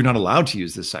 you're not allowed to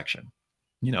use this section.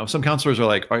 You know, some counselors are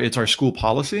like, it's our school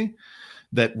policy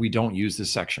that we don't use this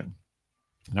section.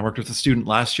 And I worked with a student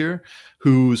last year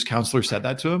whose counselor said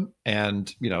that to him.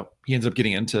 And, you know, he ends up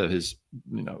getting into his,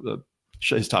 you know, the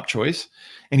his top choice,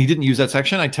 and he didn't use that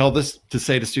section, I tell this to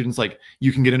say to students, like,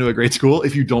 you can get into a great school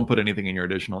if you don't put anything in your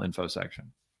additional info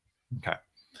section. Okay.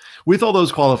 With all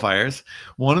those qualifiers,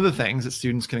 one of the things that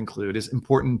students can include is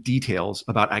important details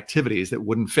about activities that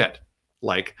wouldn't fit,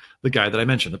 like the guy that I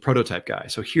mentioned, the prototype guy.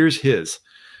 So here's his.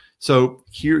 So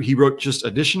here he wrote just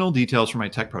additional details for my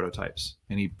tech prototypes,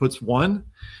 and he puts one,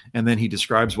 and then he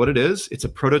describes what it is. It's a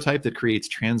prototype that creates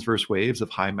transverse waves of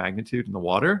high magnitude in the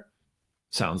water.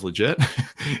 Sounds legit.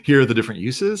 Here are the different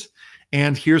uses.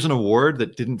 And here's an award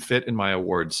that didn't fit in my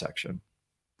awards section.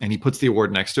 And he puts the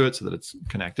award next to it so that it's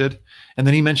connected. And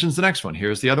then he mentions the next one.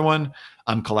 Here's the other one.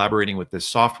 I'm collaborating with this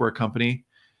software company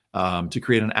to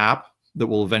create an app that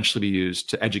will eventually be used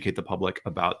to educate the public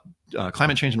about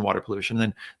climate change and water pollution. And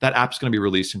then that app's going to be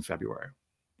released in February.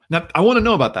 Now, I want to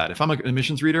know about that. If I'm an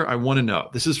admissions reader, I want to know.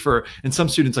 This is for, and some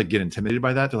students like get intimidated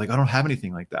by that. They're like, I don't have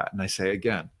anything like that. And I say,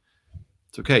 again,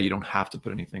 it's okay. You don't have to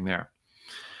put anything there.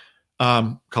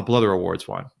 A couple other awards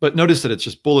won. But notice that it's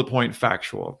just bullet point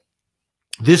factual.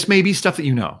 This may be stuff that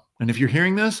you know. And if you're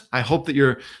hearing this, I hope that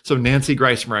you're, so Nancy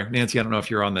Greismer, Nancy, I don't know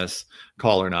if you're on this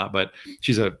call or not, but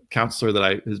she's a counselor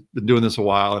that has been doing this a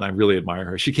while, and I really admire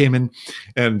her. She came in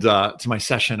and to my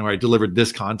session where I delivered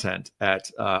this content at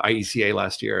IECA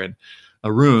last year, and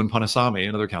Arun Panasamy,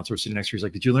 another counselor sitting next to her, he's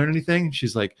like, did you learn anything? And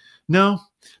she's like, no,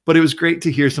 but it was great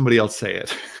to hear somebody else say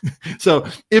it. So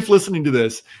if listening to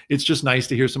this, it's just nice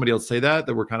to hear somebody else say that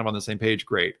we're kind of on the same page,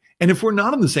 great. And if we're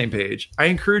not on the same page, I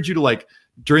encourage you to, like,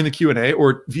 during the Q&A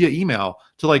or via email,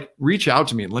 to like reach out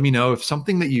to me and let me know if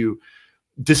something that you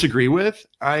disagree with.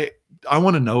 I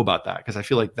want to know about that, because I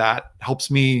feel like that helps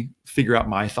me figure out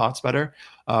my thoughts better.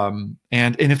 And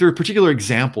if there are particular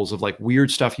examples of like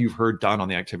weird stuff you've heard done on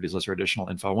the activities list or additional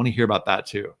info, I want to hear about that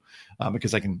too,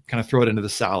 because I can kind of throw it into the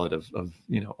salad of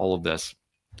all of this.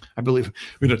 I believe,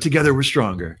 together we're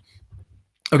stronger.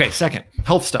 Okay, second,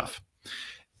 health stuff.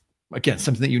 Again,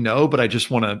 something that you know, but I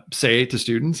just want to say to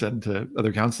students and to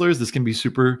other counselors, this can be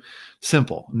super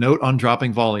simple. Note on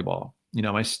dropping volleyball.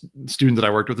 My student that I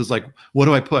worked with is like, what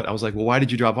do I put? I was like, well, why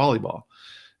did you drop volleyball?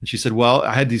 And she said, well,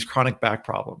 I had these chronic back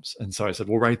problems. And so I said,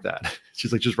 well, write that.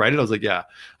 She's like, just write it. I was like, yeah,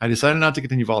 I decided not to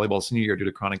continue volleyball senior year due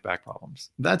to chronic back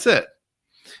problems. That's it.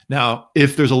 Now,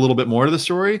 if there's a little bit more to the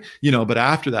story, but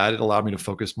after that, it allowed me to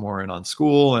focus more in on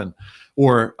school,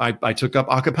 or I took up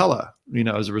a cappella,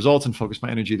 as a result, and focused my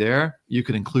energy there. You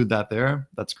could include that there.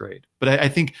 That's great. But I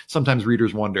think sometimes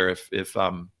readers wonder if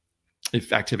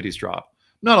activities drop.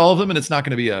 Not all of them, and it's not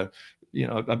going to be I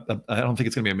don't think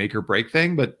it's going to be a make or break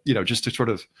thing, but just to sort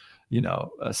of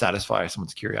satisfy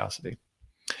someone's curiosity.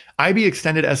 IB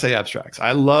extended essay abstracts.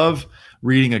 I love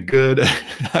reading a good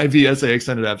IB essay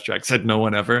extended abstract. Said no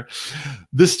one ever.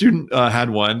 This student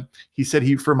had one. He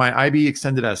said for my IB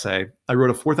extended essay, I wrote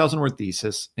a 4,000 word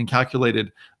thesis and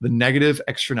calculated the negative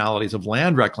externalities of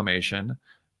land reclamation,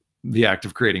 the act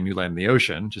of creating new land in the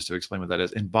ocean, just to explain what that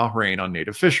is, in Bahrain on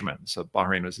native fishermen. So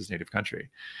Bahrain was his native country.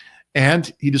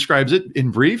 And he describes it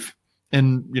in brief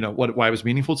and why it was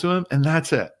meaningful to him. And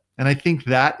that's it. And I think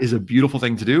that is a beautiful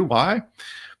thing to do. Why?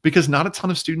 Because not a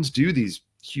ton of students do these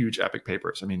huge epic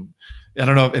papers. I mean, I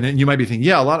don't know. And you might be thinking,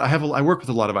 yeah, I work with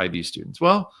a lot of IB students.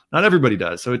 Well, not everybody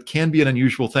does. So it can be an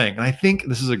unusual thing. And I think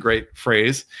this is a great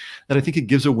phrase that I think it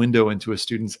gives a window into a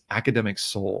student's academic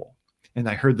soul. And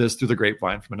I heard this through the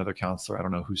grapevine from another counselor. I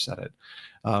don't know who said it.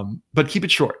 But keep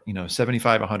it short,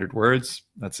 75, 100 words.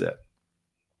 That's it.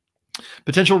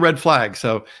 Potential red flag.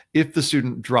 So if the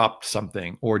student dropped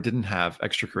something or didn't have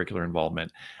extracurricular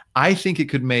involvement, I think it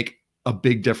could make a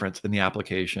big difference in the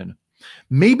application.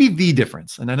 Maybe the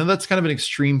difference. And I know that's kind of an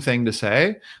extreme thing to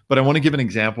say, but I want to give an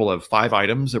example of 5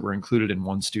 items that were included in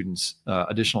one student's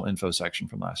additional info section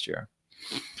from last year.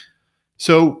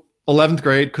 So 11th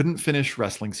grade, couldn't finish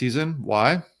wrestling season.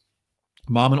 Why?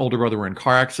 Mom and older brother were in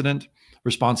car accident.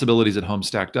 Responsibilities at home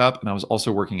stacked up, and I was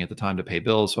also working at the time to pay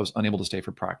bills, so I was unable to stay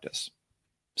for practice.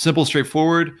 Simple,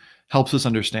 straightforward, helps us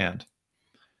understand.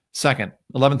 Second,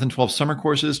 11th and 12th summer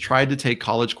courses, tried to take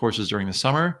college courses during the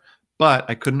summer, but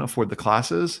I couldn't afford the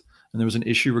classes, and there was an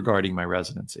issue regarding my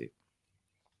residency.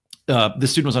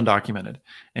 This student was undocumented,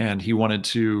 and he wanted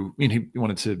to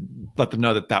let them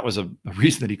know that that was a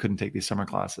reason that he couldn't take these summer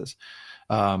classes.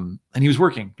 And he was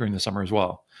working during the summer as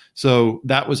well. So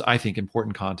that was, I think,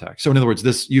 important context. So in other words,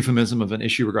 this euphemism of an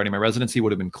issue regarding my residency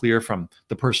would have been clear from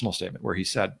the personal statement where he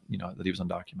said, that he was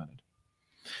undocumented.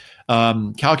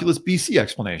 Calculus BC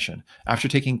explanation. After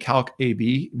taking Calc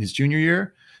AB in his junior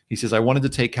year, he says, I wanted to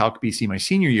take Calc BC my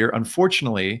senior year.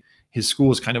 Unfortunately, his school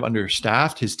was kind of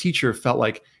understaffed. His teacher felt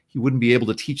like he wouldn't be able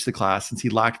to teach the class since he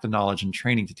lacked the knowledge and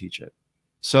training to teach it.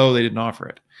 So they didn't offer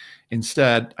it.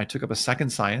 Instead, I took up a second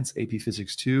science, AP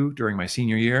Physics 2, during my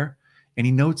senior year. And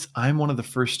he notes I'm one of the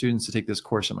first students to take this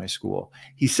course at my school.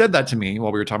 He said that to me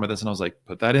while we were talking about this, and I was like,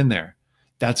 put that in there.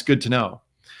 That's good to know.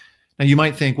 Now, you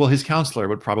might think, well, his counselor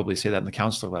would probably say that in the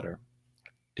counselor letter.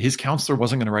 His counselor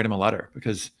wasn't going to write him a letter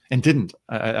and didn't,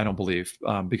 I don't believe,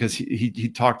 because he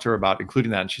talked to her about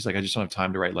including that. And she's like, I just don't have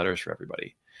time to write letters for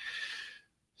everybody.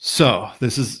 So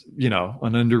this is,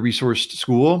 an under-resourced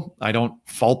school. I don't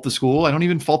fault the school. I don't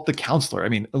even fault the counselor. I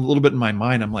mean, a little bit in my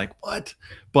mind, I'm like, what?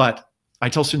 But I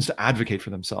tell students to advocate for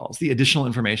themselves. The additional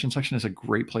information section is a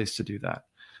great place to do that.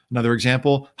 Another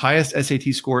example, highest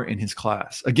SAT score in his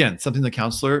class. Again, something the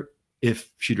counselor,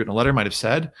 if she'd written a letter, might have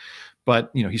said.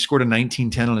 But, he scored a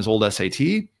 1910 on his old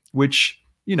SAT, which,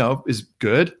 is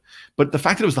good. But the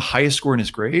fact that it was the highest score in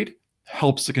his grade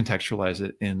helps to contextualize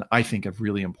it in, I think, a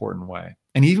really important way.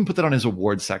 And he even put that on his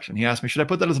awards section. He asked me, should I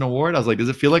put that as an award? I was like, does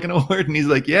it feel like an award? And he's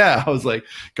like, yeah. I was like,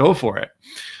 go for it.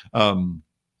 And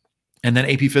then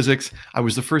AP Physics, I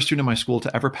was the first student in my school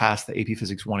to ever pass the AP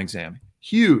Physics 1 exam.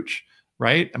 Huge,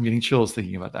 right? I'm getting chills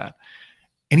thinking about that.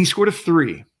 And he scored a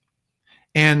 3.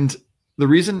 And the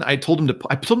reason I told him to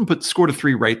put scored a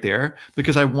 3 right there,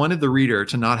 because I wanted the reader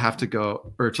to not have to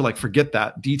go, or to forget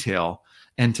that detail,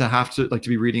 and to have to to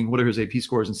be reading what are his AP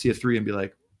scores and see a 3 and be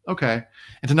like, okay.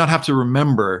 And to not have to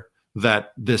remember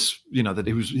that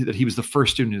that he was the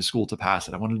first student in his school to pass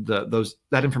it. I wanted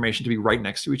that information to be right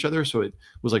next to each other, so it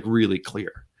was really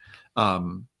clear.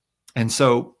 And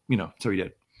so so he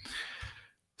did.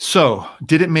 So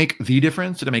did it make the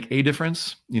difference? Did it make a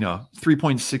difference?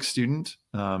 3.6 student,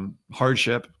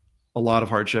 hardship, a lot of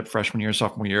hardship, freshman year,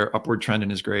 sophomore year, upward trend in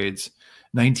his grades,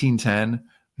 1910.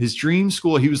 His dream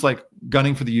school, he was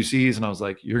gunning for the UCs, and I was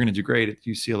like, you're going to do great at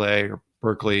UCLA or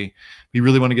Berkeley. He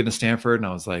really want to get into Stanford. And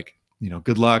I was like,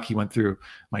 good luck. He went through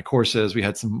my courses. We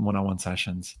had some one-on-one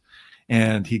sessions,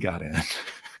 and he got in.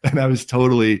 And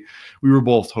we were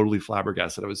both totally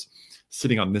flabbergasted. I was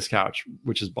sitting on this couch,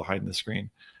 which is behind the screen,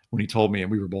 when he told me, and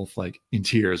we were both in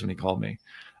tears when he called me.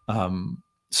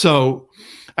 So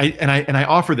I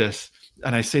offer this,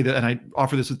 and I say that, and I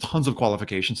offer this with tons of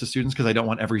qualifications to students, because I don't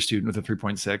want every student with a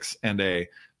 3.6 and a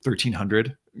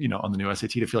 1300, on the new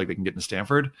SAT to feel like they can get into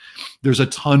Stanford. There's a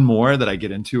ton more that I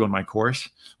get into on my course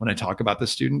when I talk about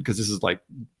this student, because this is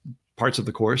parts of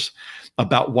the course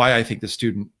about why I think the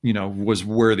student, was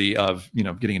worthy of,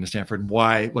 getting into Stanford, and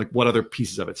why, what other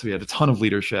pieces of it. So he had a ton of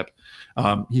leadership.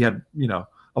 He had,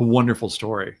 a wonderful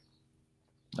story.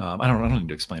 I don't need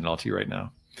to explain it all to you right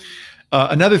now.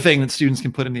 Another thing that students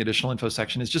can put in the additional info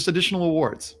section is just additional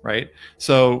awards, right?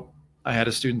 So I had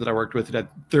a student that I worked with that had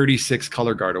 36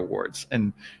 Color Guard awards,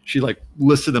 and she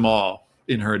listed them all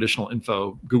in her additional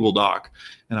info Google Doc.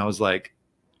 And I was like,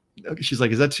 she's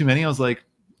like, is that too many? I was like,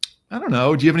 I don't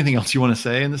know. Do you have anything else you want to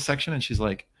say in this section? And she's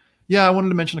like, yeah, I wanted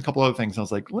to mention a couple other things. And I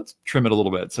was like, let's trim it a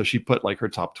little bit. So she put her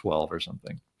top 12 or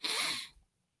something.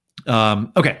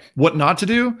 Okay, what not to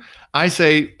do? I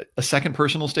say a second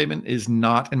personal statement is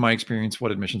not, in my experience,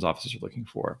 what admissions officers are looking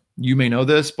for. You may know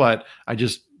this, but I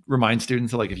just remind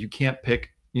students that if you can't pick,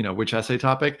 which essay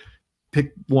topic,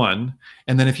 pick one.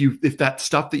 And then if that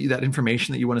stuff that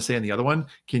information that you want to say in the other one,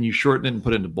 can you shorten it and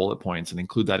put it into bullet points and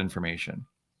include that information?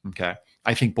 Okay.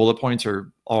 I think bullet points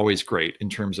are always great in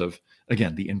terms of,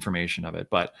 again, the information of it,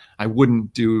 but I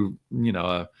wouldn't do,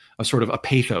 a sort of a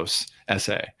pathos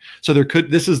essay. So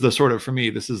this is the sort of, for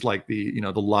me, this is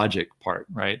the logic part,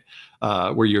 right?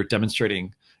 Where you're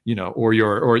demonstrating,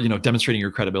 demonstrating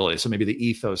your credibility. So maybe the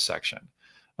ethos section,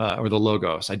 or the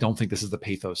logos. I don't think this is the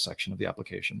pathos section of the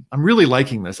application. I'm really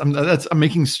liking this. I'm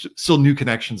making still new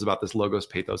connections about this logos,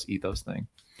 pathos, ethos thing.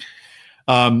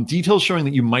 Details showing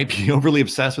that you might be overly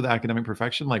obsessed with academic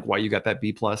perfection, like why you got that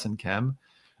B+ in chem.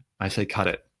 I say cut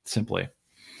it, simply.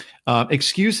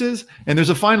 Excuses, and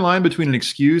there's a fine line between an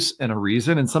excuse and a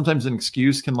reason, and sometimes an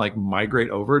excuse can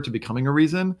migrate over to becoming a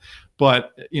reason.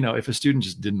 But if a student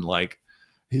just didn't like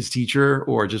his teacher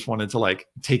or just wanted to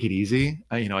take it easy,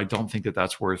 I don't think that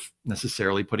that's worth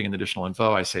necessarily putting in additional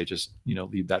info. I say just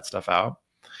leave that stuff out.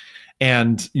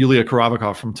 And Yulia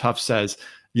Karavikov from Tufts says,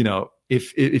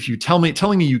 if you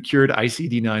telling me you cured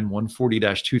ICD-9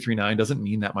 140-239 doesn't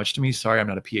mean that much to me. Sorry, I'm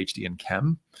not a PhD in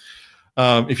chem.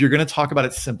 If you're going to talk about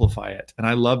it, simplify it. And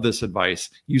I love this advice.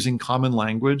 Using common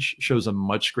language shows a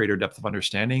much greater depth of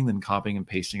understanding than copying and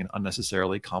pasting an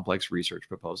unnecessarily complex research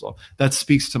proposal. That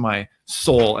speaks to my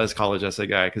soul as college essay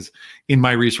guy, because in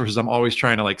my resources, I'm always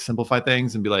trying to simplify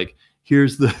things and be like,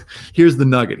 here's the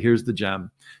nugget, here's the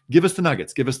gem. Give us the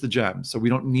nuggets, give us the gems. So we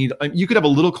don't need, you could have a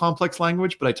little complex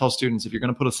language, but I tell students, if you're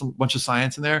going to put a bunch of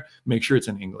science in there, make sure it's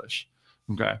in English.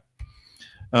 Okay.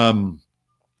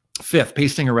 Fifth,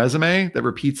 pasting a resume that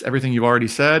repeats everything you've already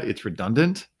said. It's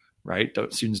redundant, right?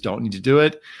 Students don't need to do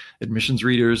it. Admissions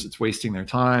readers, it's wasting their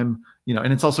time,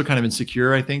 and it's also kind of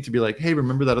insecure, I think, to be like, hey,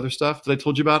 remember that other stuff that I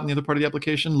told you about in the other part of the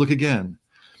application? Look again.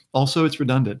 Also, it's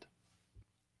redundant.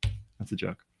 That's a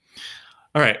joke.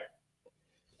 All right.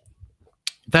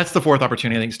 That's the fourth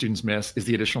opportunity I think students miss, is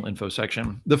the additional info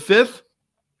section. The fifth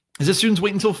is that students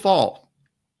wait until fall.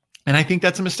 And I think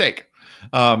that's a mistake.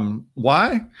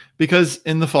 Why? Because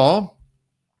in the fall,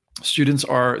 students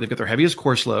they've got their heaviest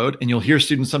course load, and you'll hear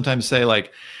students sometimes say,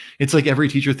 like, it's like every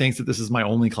teacher thinks that this is my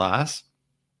only class.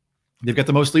 They've got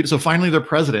the most lead. So finally they're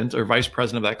president or vice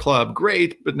president of that club.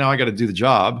 Great, but now I got to do the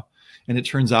job. And it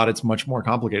turns out it's much more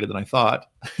complicated than I thought.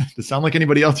 Does it sound like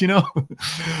anybody else,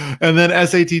 And then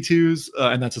SAT2s,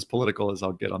 and that's as political as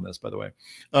I'll get on this, by the way.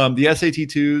 The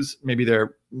SAT2s, maybe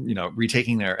they're,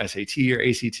 retaking their SAT or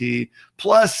ACT,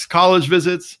 plus college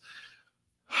visits.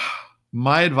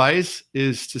 My advice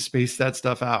is to space that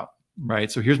stuff out,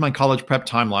 right? So here's my college prep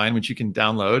timeline, which you can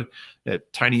download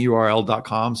at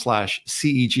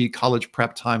tinyurl.com/CEG college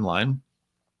prep timeline.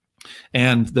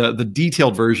 And the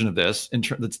detailed version of this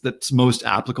that's most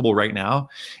applicable right now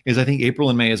is, I think April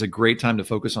and May is a great time to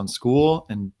focus on school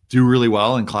and do really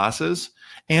well in classes,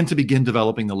 and to begin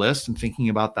developing the list and thinking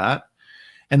about that.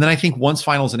 And then I think once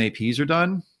finals and APs are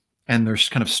done and they're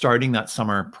kind of starting that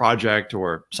summer project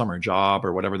or summer job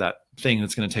or whatever that thing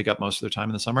that's going to take up most of their time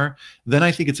in the summer, then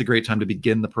I think it's a great time to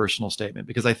begin the personal statement,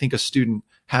 because I think a student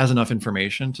has enough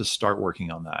information to start working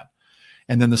on that.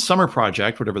 And then the summer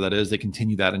project, whatever that is, they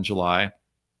continue that in July.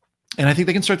 And I think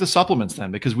they can start the supplements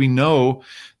then, because we know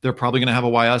they're probably going to have a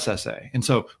YS essay. And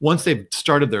so once they've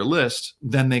started their list,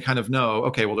 then they kind of know,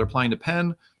 okay, well, they're applying to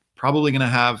Penn, probably going to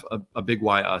have a big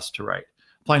YS to write.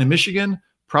 Applying to Michigan,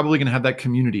 probably going to have that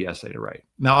community essay to write.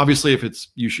 Now, obviously, if it's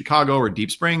U Chicago or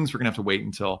Deep Springs, we're going to have to wait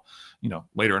until,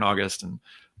 later in August and,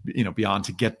 beyond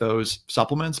to get those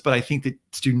supplements. But I think that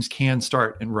students can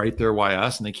start and write their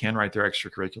YS, and they can write their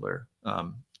extracurricular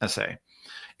essay.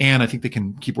 And I think they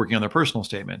can keep working on their personal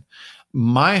statement.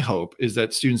 My hope is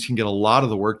that students can get a lot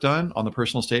of the work done on the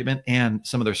personal statement and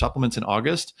some of their supplements in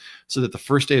August, so that the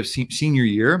first day of senior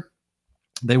year,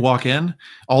 they walk in,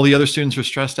 all the other students are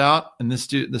stressed out, and the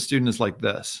student is like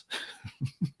this.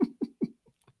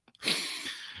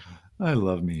 I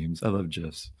love memes. I love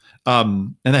GIFs.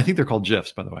 And I think they're called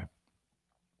GIFs, by the way.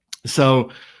 So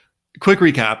quick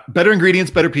recap: better ingredients,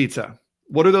 better pizza.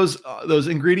 What are those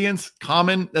ingredients?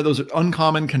 Those are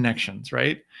uncommon connections,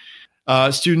 right?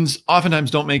 Students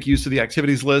oftentimes don't make use of the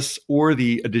activities list or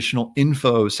the additional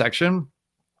info section.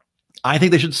 I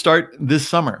think they should start this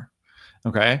summer.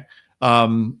 Okay.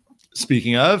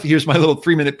 Speaking of, here's my little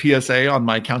 3-minute PSA on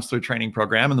my counselor training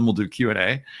program, and then we'll do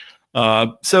Q&A.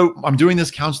 So I'm doing this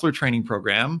counselor training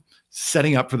program,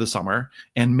 setting up for the summer,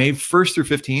 and May 1st through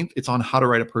 15th, it's on how to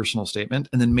write a personal statement.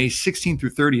 And then May 16th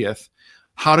through 30th,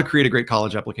 how to create a great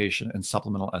college application and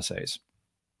supplemental essays.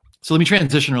 So let me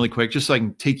transition really quick, just so I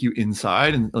can take you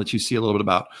inside and let you see a little bit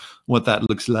about what that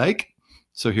looks like.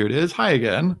 So here it is. Hi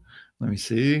again. Let me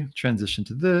see. Transition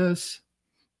to this.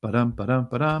 Here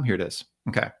it is.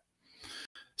 Okay.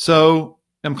 So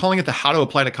I'm calling it the How to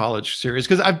Apply to College series,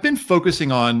 because I've been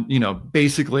focusing on,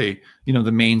 basically,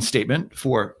 the main statement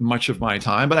for much of my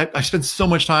time, but I spent so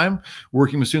much time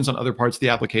working with students on other parts of the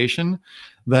application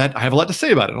that I have a lot to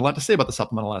say about it, a lot to say about the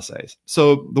supplemental essays.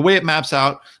 So the way it maps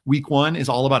out, week 1 is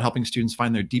all about helping students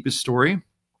find their deepest story.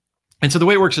 And so the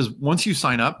way it works is, once you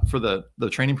sign up for the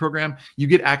training program, you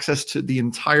get access to the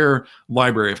entire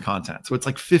library of content. So it's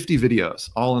like 50 videos,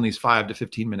 all in these 5 to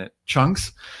 15 minute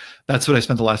chunks. That's what I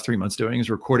spent the last 3 months doing, is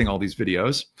recording all these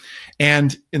videos.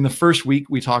 And in the first week,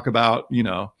 we talk about,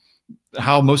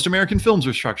 how most American films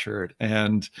are structured,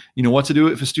 and, what to do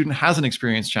if a student hasn't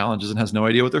experienced challenges and has no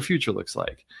idea what their future looks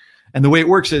like. And the way it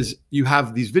works is, you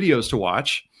have these videos to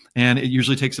watch, and it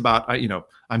usually takes about,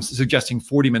 I'm suggesting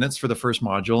 40 minutes for the first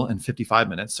module and 55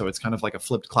 minutes. So it's kind of like a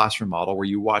flipped classroom model, where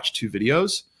you watch 2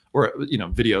 videos, or,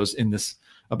 videos in this,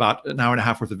 about an hour and a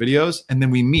half worth of videos. And then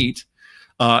we meet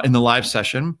in the live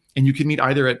session, and you can meet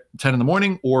either at 10 in the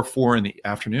morning or 4 in the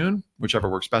afternoon, whichever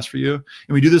works best for you.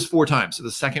 And we do this 4 times. So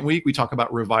the second week, we talk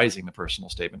about revising the personal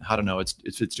statement, how to know if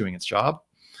it's doing its job.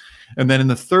 And then in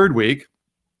the third week,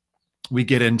 we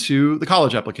get into the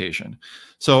college application.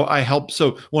 So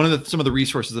some of the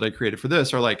resources that I created for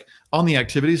this are, like, on the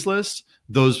activities list,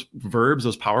 those verbs,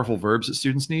 those powerful verbs that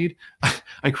students need.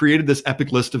 I created this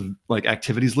epic list of, like,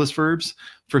 activities list verbs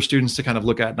for students to kind of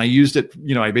look at. And I used it,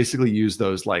 I basically used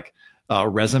those, like,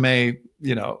 resume,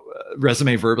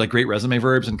 resume verb, like great resume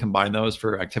verbs, and combine those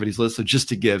for activities lists. So just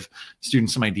to give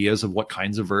students some ideas of what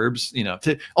kinds of verbs,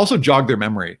 to also jog their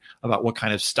memory about what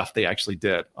kind of stuff they actually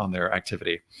did on their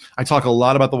activity. I talk a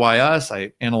lot about the YS.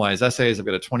 I analyze essays. I've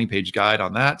got a 20-page guide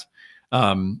on that.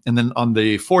 And then on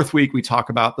the fourth week, we talk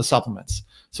about the supplements.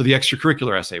 So the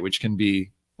extracurricular essay, which can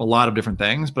be a lot of different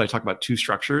things, but I talk about two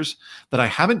structures that I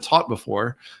haven't taught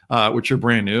before, which are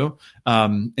brand new.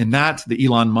 And that, the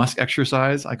Elon Musk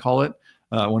exercise, I call it,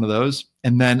 one of those.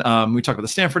 And then we talk about the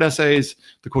Stanford essays,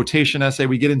 the quotation essay.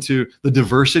 We get into the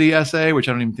diversity essay, which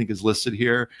I don't even think is listed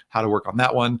here, how to work on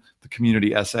that one, the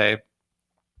community essay.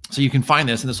 So you can find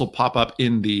this, and this will pop up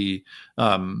in the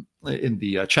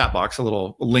chat box. A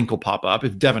little link will pop up.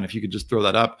 If you could just throw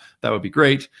that up, that would be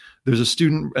great. There's a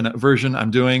student version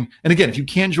I'm doing. And again, if you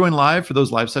can't join live for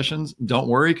those live sessions, don't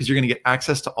worry, because you're going to get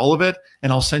access to all of it.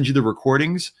 And I'll send you the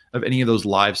recordings of any of those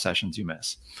live sessions you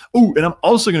miss. Oh, and I'm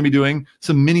also going to be doing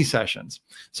some mini sessions.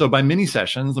 So by mini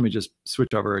sessions, let me just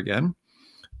switch over again.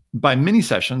 By mini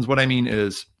sessions, what I mean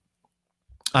is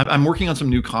I'm working on some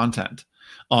new content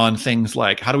on things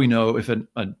like, how do we know if an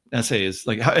essay is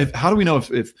like, how do we know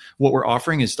if what we're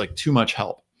offering is like too much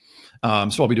help? So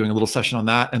I'll be doing a little session on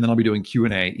that, and then I'll be doing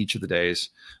Q&A each of the days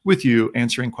with you,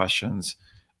 answering questions.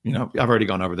 I've already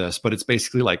gone over this, but it's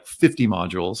basically like 50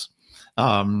 modules.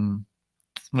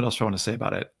 What else do I want to say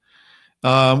about it?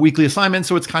 Weekly assignments.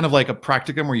 So it's kind of like a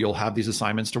practicum where you'll have these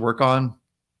assignments to work on.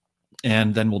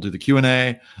 And then we'll do the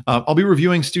Q&A. I'll be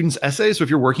reviewing students' essays. So if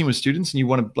you're working with students and you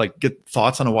want to get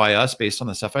thoughts on a YS based on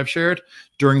the stuff I've shared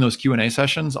during those Q&A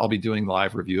sessions, I'll be doing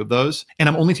live review of those. And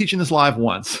I'm only teaching this live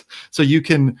once. So you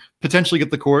can potentially get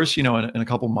the course, in a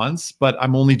couple months, but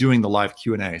I'm only doing the live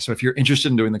Q&A. So if you're interested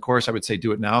in doing the course, I would say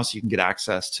do it now so you can get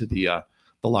access to the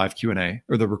live Q&A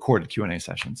or the recorded Q&A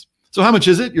sessions. So how much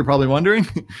is it? You're probably wondering.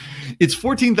 It's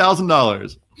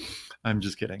 $14,000. I'm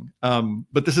just kidding.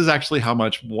 But this is actually how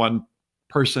much one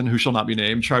person who shall not be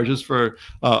named charges for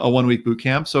a 1 week boot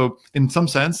camp. So in some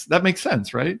sense, that makes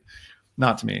sense, right?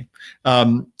 Not to me.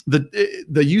 The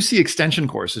UC extension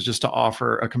course is just to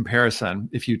offer a comparison.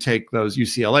 If you take those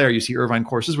UCLA or UC Irvine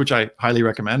courses, which I highly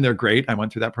recommend, they're great. I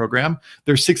went through that program.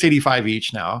 They're $685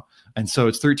 each now. And so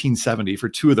it's $1,370 for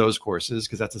two of those courses,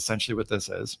 because that's essentially what this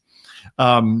is.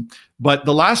 But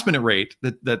the last minute rate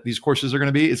that these courses are going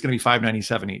to be is going to be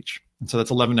 $597 each. And so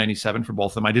that's $1,197 for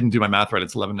both of them. I didn't do my math right.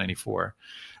 It's $1,194.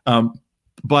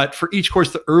 But for each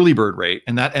course, the early bird rate,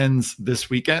 and that ends this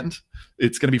weekend,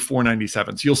 it's going to be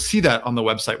 $497. So you'll see that on the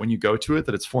website when you go to it,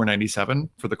 that it's $497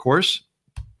 for the course.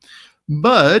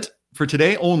 But for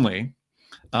today only,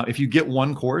 if you get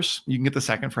one course, you can get the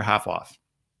second for half off.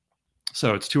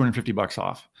 So it's $250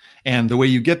 off. And the way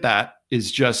you get that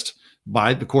is just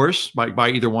buy the course, buy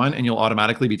either one, and you'll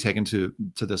automatically be taken to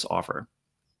this offer.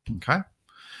 Okay.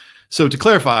 So to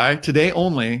clarify, today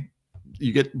only,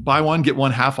 you get buy one, get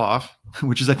one half off,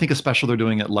 which is, I think, a special they're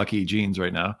doing at Lucky Jeans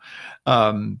right now.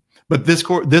 But this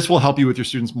will help you with your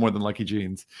students more than Lucky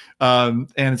Jeans. And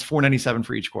it's $497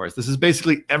 for each course. This is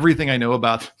basically everything I know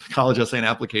about the college essay and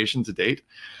application to date.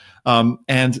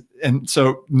 And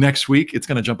so next week, it's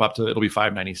going to jump up to, it'll be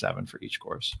 $597 for each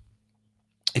course.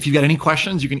 If you've got any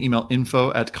questions, you can email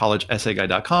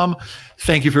info@collegeessayguide.com.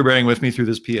 Thank you for bearing with me through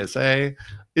this PSA.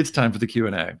 It's time for the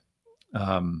Q&A.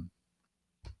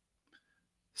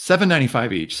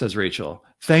 $795 each, says Rachel.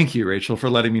 Thank you, Rachel, for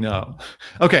letting me know.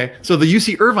 Okay, so the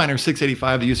UC Irvine are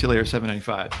 $685, the UCLA are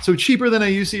 $795. So cheaper than a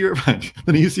UC Irvine,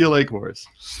 than a UCLA course.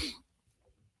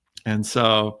 And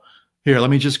so here, let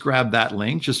me just grab that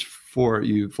link just for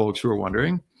you folks who are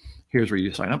wondering. Here's where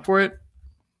you sign up for it.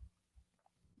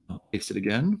 I'll paste it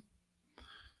again.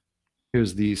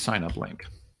 Here's the sign up link.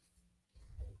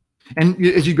 And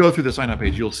as you go through the sign up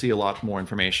page, you'll see a lot more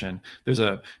information.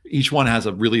 Each one has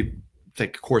a really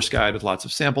thick course guide with lots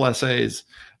of sample essays.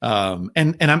 And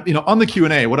I'm, on the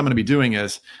Q&A, what I'm going to be doing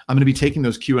is I'm going to be taking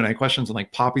those Q&A questions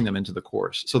and popping them into the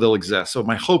course. So they'll exist. So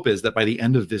my hope is that by the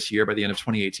end of this year, by the end of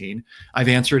 2018, I've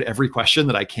answered every question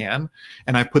that I can,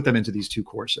 and I've put them into these two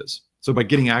courses. So by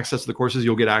getting access to the courses,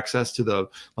 you'll get access to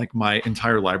my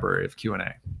entire library of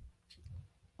Q&A.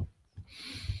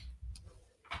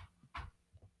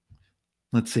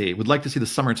 Let's see. Would like to see the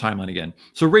summer timeline again.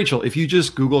 So Rachel, if you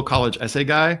just Google College Essay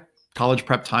Guy, College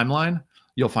Prep Timeline,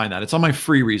 you'll find that. It's on my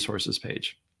free resources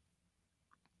page.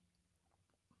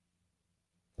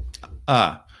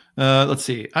 Let's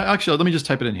see. Actually, let me just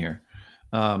type it in here.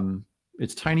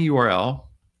 It's tiny URL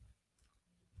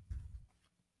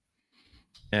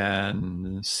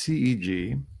and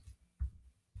CEG.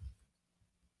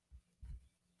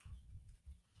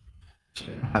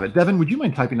 Have it. Devin, would you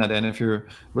mind typing that in if you're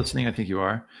listening? I think you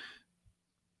are.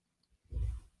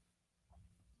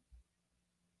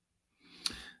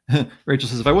 Rachel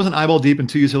says, if I wasn't eyeball deep in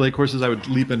 2 UCLA courses, I would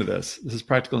leap into this. This is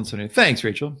practical insanity. Thanks,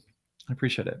 Rachel. I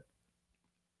appreciate it.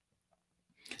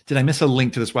 Did I miss a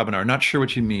link to this webinar? Not sure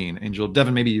what you mean, Angel.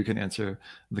 Devin, maybe you can answer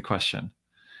the question.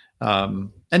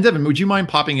 And Devin, would you mind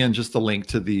popping in just the link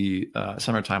to the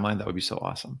summer timeline? That would be so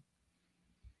awesome.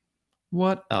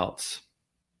 What else?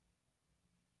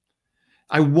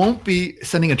 I won't be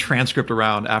sending a transcript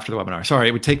around after the webinar. Sorry,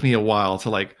 it would take me a while to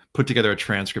like put together a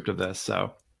transcript of this.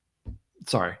 So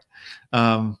sorry.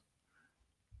 I've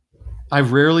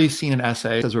rarely seen an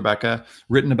essay, says Rebecca,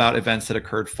 written about events that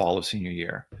occurred fall of senior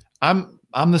year. I'm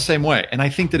the same way. And I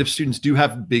think that if students do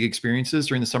have big experiences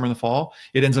during the summer and the fall,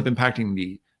 it ends up impacting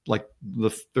the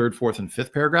third, fourth, and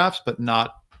fifth paragraphs, but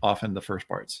not often the first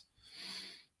parts.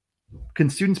 Can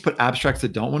students put abstracts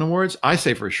that don't win awards? I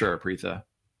say for sure, Preetha.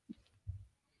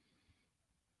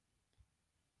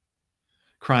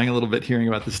 Crying a little bit hearing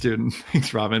about the student.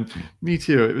 Thanks, Robin. Me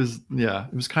too. It was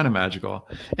kind of magical.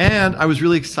 And I was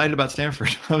really excited about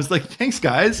Stanford. I was like, thanks,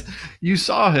 guys. You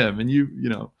saw him and you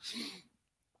know.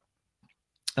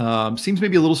 Seems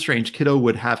maybe a little strange. Kiddo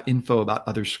would have info about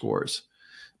other scores.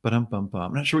 But I'm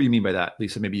not sure what you mean by that,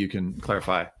 Lisa. Maybe you can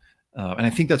clarify. And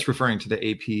I think that's referring to the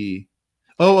AP.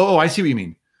 Oh, I see what you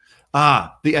mean.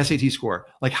 The SAT score.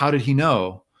 Like, how did he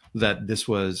know that this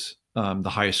was the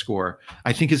highest score?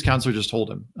 I think his counselor just told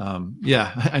him.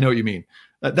 Yeah, I know what you mean.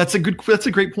 That's a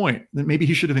great point. Maybe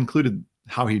he should have included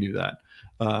how he knew that,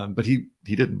 but he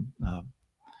didn't.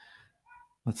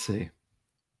 Let's see.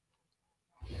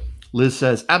 Liz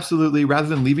says, absolutely, rather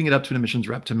than leaving it up to an admissions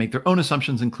rep to make their own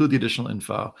assumptions, include the additional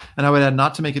info. And I would add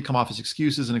not to make it come off as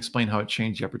excuses and explain how it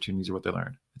changed the opportunities or what they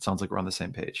learned. It sounds like we're on the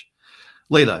same page.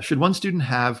 Layla, should one student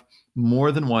have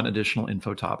more than one additional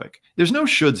info topic? There's no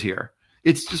shoulds here.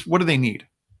 It's just, what do they need?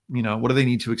 You know, what do they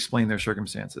need to explain their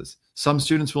circumstances? Some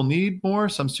students will need more,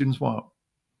 some students won't.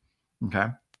 Okay.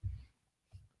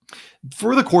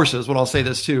 For the courses, what I'll say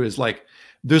this too is like,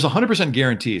 there's 100%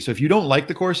 guarantee. So if you don't like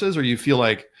the courses or you feel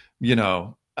like, you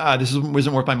know, this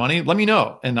isn't worth my money, let me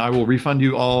know and I will refund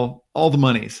you all the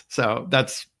monies. So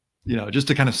that's, you know, just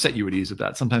to kind of set you at ease with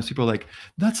that. Sometimes people are like,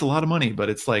 that's a lot of money, but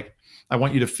it's like, I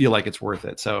want you to feel like it's worth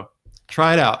it. So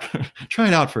try it out. Try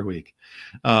it out for a week.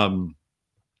 Devin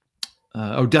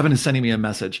is sending me a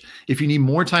message. If you need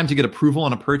more time to get approval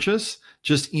on a purchase,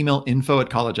 just email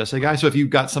info@collegeessayguy. So if you've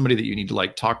got somebody that you need to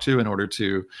like talk to in order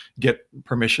to get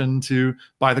permission to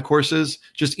buy the courses,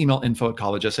 just email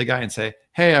info@collegeessayguy and say,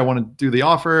 hey, I want to do the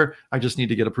offer. I just need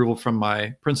to get approval from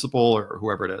my principal or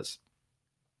whoever it is.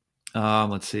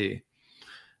 Let's see.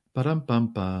 What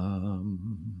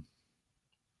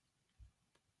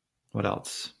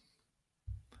else?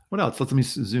 Let me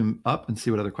zoom up and see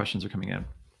what other questions are coming in.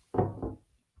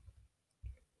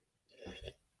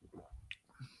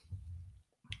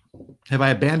 Have I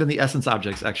abandoned the essence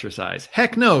objects exercise?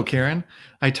 Heck no, Karen.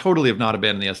 I totally have not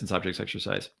abandoned the essence objects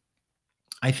exercise.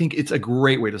 I think it's a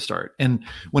great way to start. And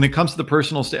when it comes to the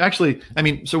personal state, actually, I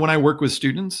mean, so when I work with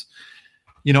students,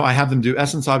 you know, I have them do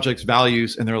essence objects,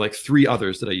 values, and there are like 3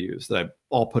 others that I use that I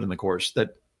all put in the course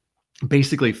that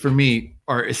basically for me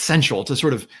are essential to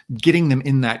sort of getting them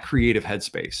in that creative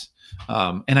headspace.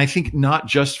 And I think not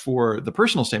just for the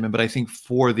personal statement, but I think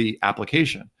for the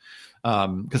application.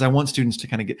 Because I want students to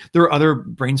kind of there are other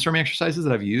brainstorming exercises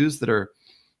that I've used that are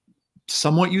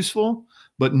somewhat useful,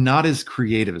 but not as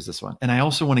creative as this one. And I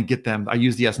also want to get them, I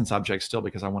use the essence object still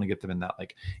because I want to get them in that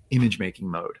like image making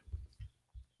mode.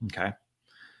 Okay.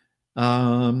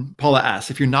 Paula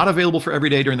asks, if you're not available for every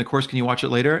day during the course, can you watch it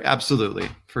later? Absolutely,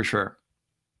 for sure.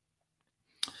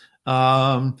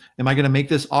 Am I going to make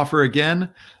this offer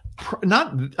again? Probably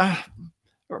not.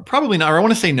 Or I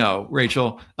want to say no,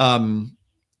 Rachel.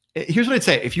 Here's what I'd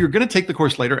say. If you're going to take the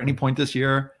course later at any point this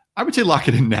year, I would say lock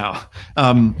it in now,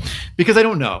 because I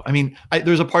don't know. I mean,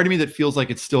 there's a part of me that feels like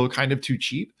it's still kind of too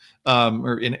cheap,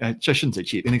 I shouldn't say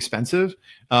cheap, inexpensive.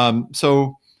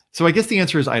 So I guess the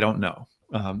answer is I don't know.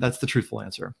 That's the truthful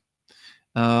answer.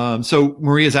 So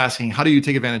Maria's asking, how do you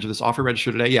take advantage of this offer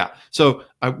register today? Yeah. So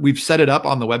we've set it up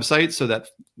on the website so that,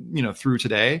 you know, through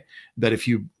today, that if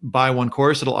you buy one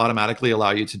course, it'll automatically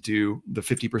allow you to do the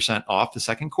 50% off the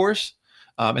second course.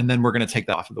 And then we're going to take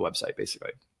that off of the website,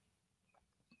 basically.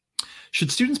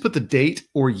 Should students put the date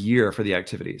or year for the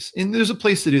activities? And there's a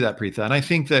place to do that, Preetha. And I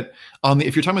think that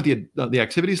if you're talking about the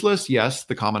activities list, yes,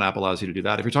 the Common App allows you to do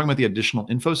that. If you're talking about the additional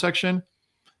info section,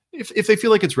 if they feel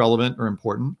like it's relevant or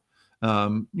important,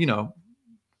 you know,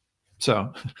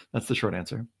 so that's the short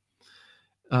answer.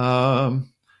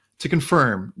 To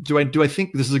confirm, do I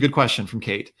think, this is a good question from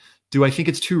Kate. Do I think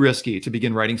it's too risky to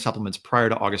begin writing supplements prior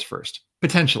to August 1st?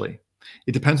 Potentially.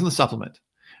 It depends on the supplement.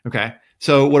 Okay.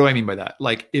 So what do I mean by that?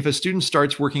 Like if a student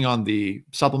starts working on the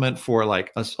supplement for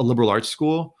like a liberal arts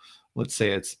school, let's say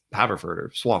it's Haverford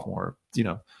or Swarthmore,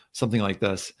 something like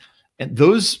this, and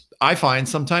those I find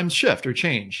sometimes shift or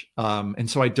change. And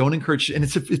so I don't encourage, and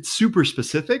it's super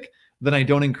specific, then I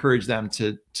don't encourage them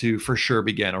to for sure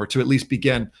begin, or to at least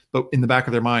begin, but in the back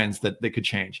of their minds that they could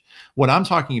change. What I'm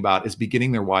talking about is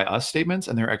beginning their why us statements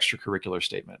and their extracurricular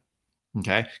statement.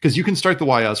 Okay, because you can start the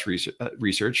why us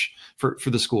research for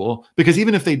the school, because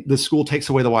even if the school takes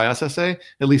away the why us essay,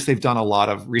 at least they've done a lot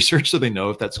of research, so they know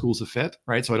if that school's a fit,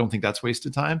 right? So I don't think that's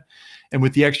wasted time. And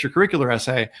with the extracurricular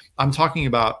essay, I'm talking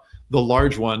about the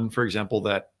large one, for example,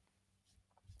 that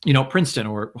Princeton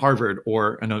or Harvard,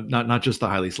 or not just the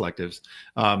highly selectives,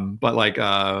 but like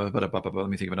let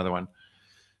me think of another one.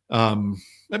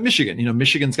 At Michigan,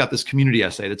 Michigan's got this community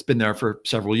essay that's been there for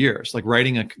several years. Like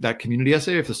writing that community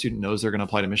essay, if the student knows they're going to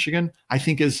apply to Michigan, I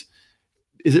think is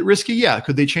it risky? Yeah.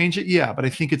 Could they change it? Yeah. But I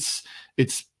think it's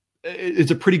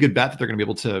a pretty good bet that they're going to be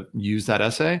able to use that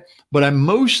essay. But I'm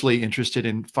mostly interested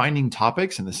in finding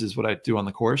topics, and this is what I do on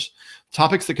the course,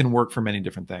 topics that can work for many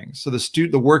different things. So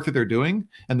the work that they're doing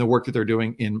and the work that they're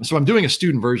doing so I'm doing a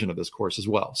student version of this course as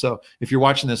well. So if you're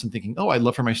watching this and thinking, oh, I'd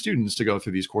love for my students to go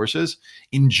through these courses,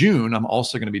 in June, I'm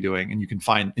also going to be doing, and you can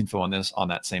find info on this on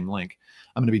that same link,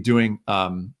 I'm going to be doing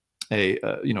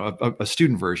a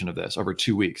student version of this over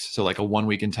 2 weeks. So like a 1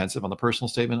 week intensive on the personal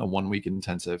statement, a 1 week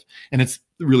intensive, and it's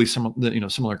really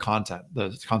similar content.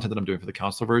 The content that I'm doing for the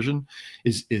counselor version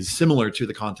is similar to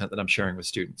the content that I'm sharing with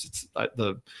students. It's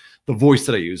the voice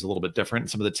that I use is a little bit different.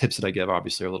 Some of the tips that I give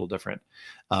obviously are a little different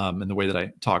in the way that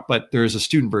I talk, but there is a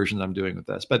student version that I'm doing with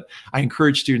this. But I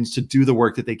encourage students to do the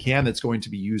work that they can that's going to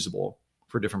be usable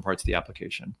for different parts of the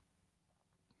application.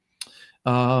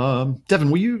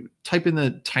 Devin, will you type in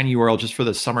the tiny URL just for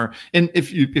the summer? And if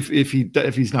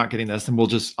he's not getting this, then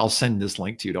I'll send this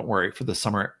link to you. Don't worry, for the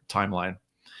summer timeline.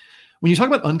 When you talk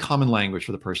about uncommon language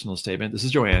for the personal statement, this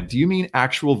is Joanne. Do you mean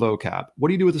actual vocab? What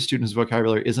do you do with a student whose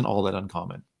vocabulary isn't all that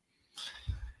uncommon?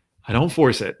 I don't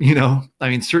force it. I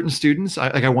mean, certain students,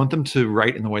 I want them to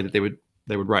write in the way that they would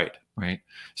write, right?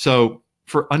 So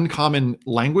for uncommon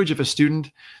language, if a student,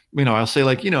 I'll say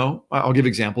like, I'll give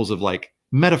examples of like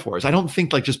metaphors. I don't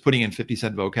think like just putting in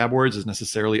 50-cent vocab words is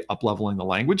necessarily up-leveling the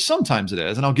language. Sometimes it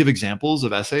is. And I'll give examples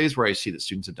of essays where I see that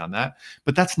students have done that,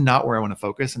 but that's not where I want to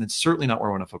focus. And it's certainly not where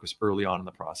I want to focus early on in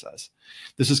the process.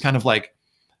 This is kind of like,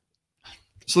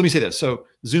 so let me say this. So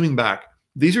zooming back,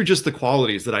 these are just the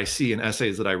qualities that I see in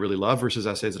essays that I really love versus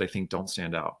essays that I think don't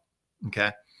stand out.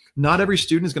 Okay. Not every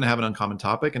student is going to have an uncommon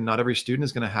topic, and not every student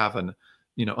is going to have an,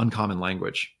 uncommon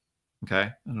language. Okay.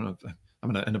 I don't know if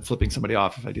I'm going to end up flipping somebody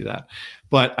off if I do that.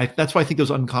 But that's why I think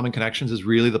those uncommon connections is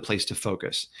really the place to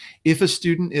focus. If a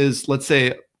student is, let's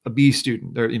say, a B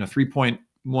student, they're 3.1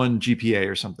 GPA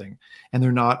or something, and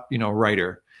they're not a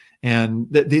writer, and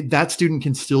that student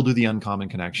can still do the uncommon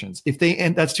connections. If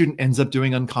that student ends up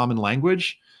doing uncommon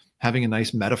language, having a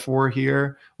nice metaphor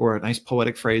here or a nice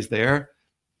poetic phrase there,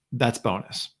 that's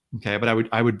bonus. Okay, but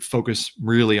I would focus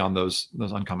really on those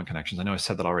uncommon connections. I know I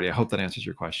said that already. I hope that answers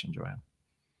your question, Joanne.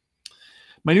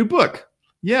 My new book.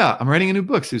 Yeah, I'm writing a new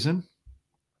book, Susan.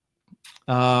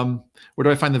 Where do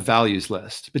I find the values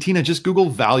list? Bettina, just Google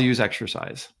values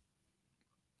exercise.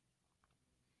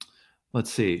 Let's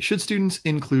see. Should students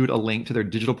include a link to their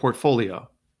digital portfolio?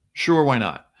 Sure, why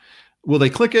not? Will they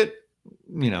click it?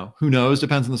 Who knows?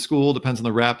 Depends on the school, depends on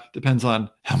the rep, depends on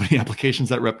how many applications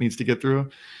that rep needs to get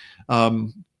through.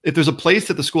 If there's a place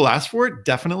that the school asks for it,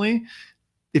 definitely.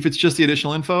 If it's just the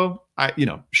additional info,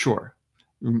 sure.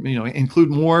 Include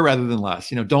more rather than less.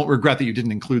 Don't regret that you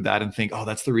didn't include that and think, oh,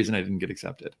 that's the reason I didn't get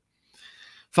accepted.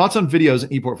 Thoughts on videos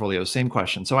and e-portfolios, same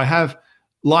question. So I have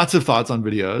lots of thoughts on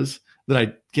videos that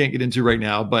I can't get into right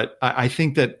now, but I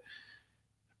think that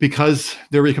because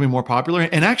they're becoming more popular,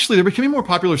 and actually they're becoming more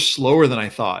popular slower than I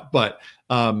thought, but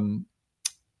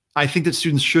I think that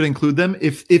students should include them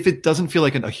if it doesn't feel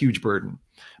like a huge burden.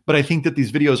 But I think that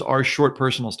these videos are short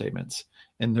personal statements,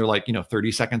 and they're like,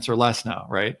 30 seconds or less now,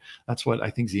 right? That's what I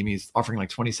think Zimi's offering, like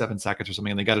 27 seconds or something,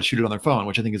 and they got to shoot it on their phone,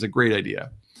 which I think is a great idea.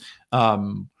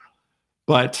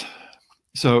 But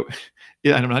so,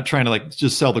 yeah, and I'm not trying to like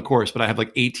just sell the course, but I have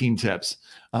like 18 tips,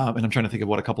 and I'm trying to think of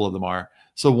what a couple of them are.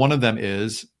 So one of them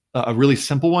is a really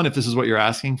simple one. If this is what you're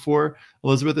asking for,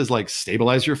 Elizabeth, is like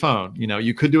stabilize your phone.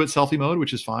 You could do it selfie mode,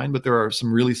 which is fine, but there are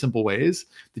some really simple ways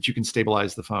that you can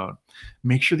stabilize the phone.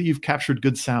 Make sure that you've captured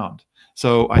good sound.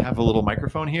 So I have a little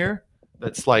microphone here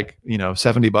that's like,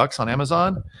 $70 on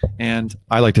Amazon. And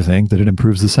I like to think that it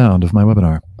improves the sound of my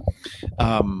webinar.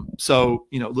 So,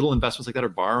 little investments like that are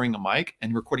borrowing a mic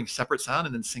and recording separate sound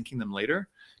and then syncing them later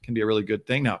can be a really good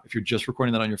thing. Now, if you're just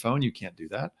recording that on your phone, you can't do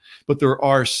that. But there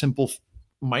are simple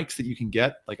mics that you can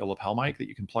get, like a lapel mic that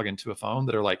you can plug into a phone,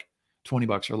 that are like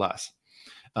 $20 or less.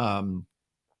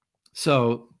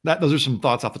 So those are some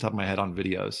thoughts off the top of my head on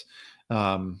videos.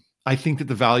 I think that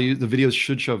the videos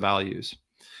should show values.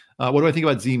 What do I think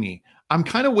about Zeme? I'm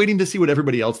kind of waiting to see what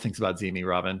everybody else thinks about Zeme,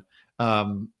 Robin.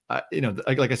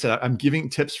 Like I said, I'm giving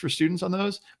tips for students on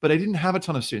those, but I didn't have a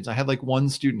ton of students. I had like one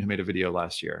student who made a video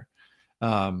last year,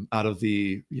 out of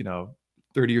the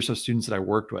 30 or so students that I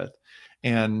worked with.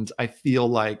 And I feel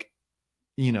like,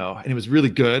 and it was really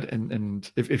good. And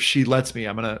if she lets me,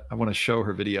 I want to show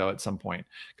her video at some point,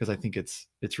 because I think it's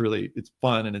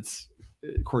fun and it's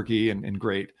quirky and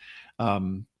great.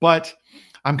 But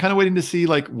I'm kind of waiting to see,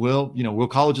 like, will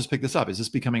colleges pick this up? Is this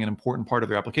becoming an important part of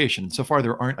their application? And so far,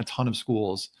 there aren't a ton of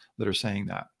schools that are saying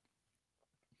that.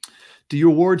 Do you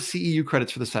award CEU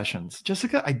credits for the sessions?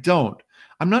 Jessica, I don't.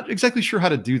 I'm not exactly sure how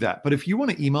to do that. But if you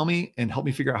want to email me and help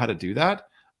me figure out how to do that,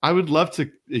 I would love to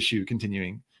issue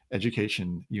continuing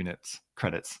education units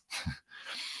credits.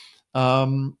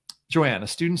 Joanne, a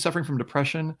student suffering from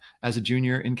depression as a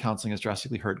junior in counseling has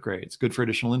drastically hurt grades. Good for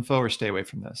additional info, or stay away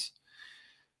from this?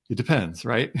 It depends,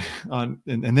 right?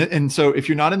 And so if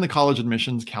you're not in the college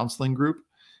admissions counseling group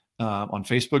on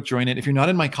Facebook, join it. If you're not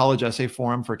in my college essay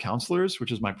forum for counselors,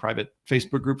 which is my private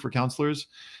Facebook group for counselors,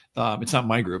 it's not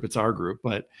my group, it's our group,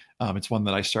 but it's one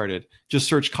that I started. Just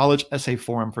search college essay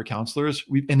forum for counselors,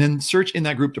 and then search in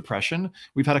that group depression.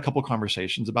 We've had a couple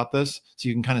conversations about this, so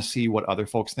you can kind of see what other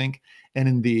folks think. And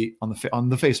on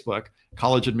the Facebook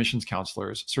college admissions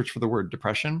counselors, search for the word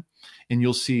depression, and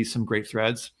you'll see some great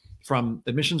threads from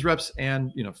admissions reps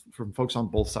and from folks on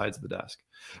both sides of the desk.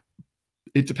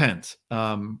 It depends.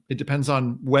 It depends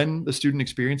on when the student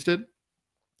experienced it.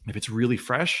 If it's really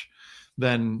fresh,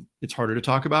 then it's harder to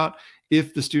talk about.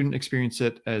 If the student experienced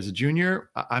it as a junior,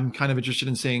 I'm kind of interested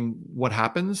in seeing what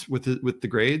happens with the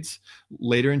grades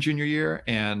later in junior year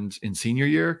and in senior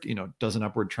year. Does an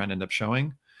upward trend end up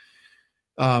showing?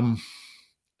 How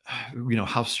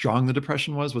strong the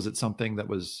depression was. Was it something that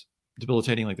was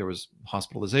debilitating, like there was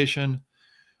hospitalization?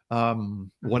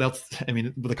 What else? I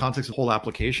mean, with the context of the whole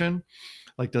application,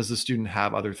 like, does the student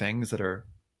have other things that are,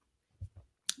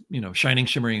 shining,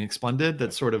 shimmering, and splendid,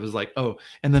 that sort of is like, oh,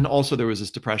 and then also there was this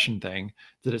depression thing,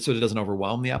 so it doesn't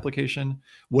overwhelm the application.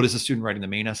 What is the student writing the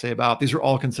main essay about? These are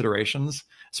all considerations.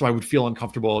 So I would feel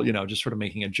uncomfortable, just sort of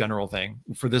making a general thing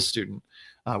for this student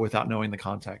without knowing the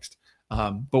context.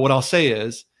 But what I'll say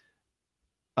is,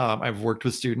 I've worked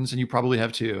with students, and you probably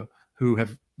have too, who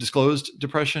have disclosed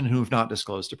depression, who have not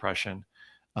disclosed depression.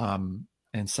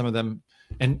 And some of them,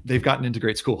 and they've gotten into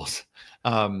great schools.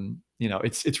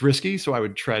 It's risky, so I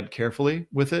would tread carefully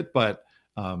with it, but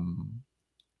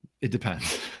it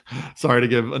depends. Sorry to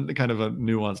give a kind of a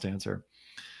nuanced answer.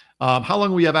 How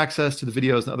long will you have access to the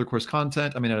videos and other course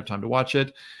content? I may not have time to watch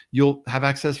it. You'll have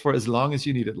access for as long as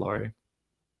you need it, Laurie.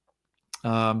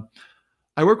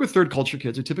 I work with third culture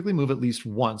kids who typically move at least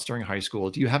once during high school.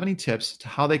 Do you have any tips to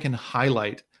how they can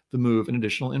highlight the move and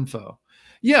additional info?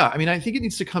 Yeah, I mean, I think it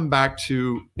needs to come back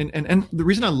to, and the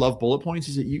reason I love bullet points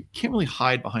is that you can't really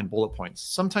hide behind bullet points.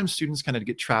 Sometimes students kind of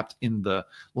get trapped in the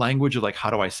language of like, how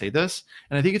do I say this?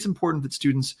 And I think it's important that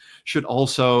students should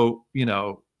also,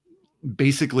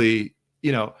 basically,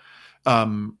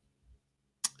 come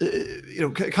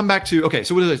back to, okay,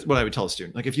 so what I would tell a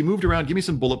student, like, if you moved around, give me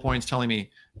some bullet points telling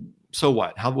me, so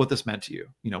what this meant to you,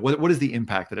 what is the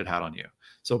impact that it had on you?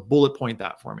 So bullet point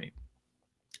that for me.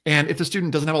 And if the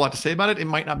student doesn't have a lot to say about it, it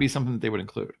might not be something that they would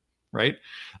include, right?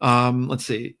 Let's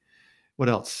see, what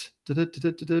else?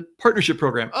 Partnership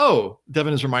program. Oh,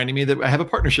 Devin is reminding me that I have a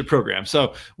partnership program.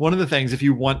 So one of the things, if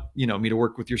you want, me to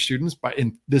work with your students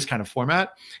in this kind of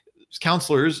format,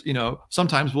 counselors,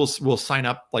 sometimes will sign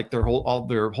up like their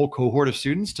whole cohort of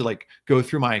students to like go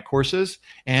through my courses,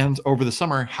 and over the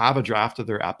summer have a draft of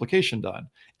their application done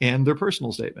and their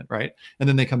personal statement, right? And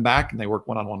then they come back and they work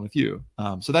one-on-one with you.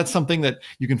 So that's something that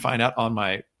you can find out on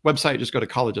my website. Just go to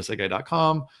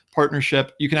collegeessayguide.com,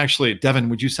 partnership. You can actually, Devin,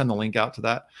 would you send the link out to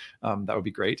that? That would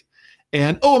be great.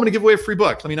 And I'm going to give away a free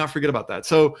book. Let me not forget about that.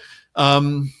 So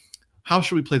how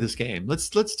should we play this game? Let's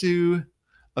do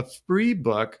a free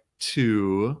book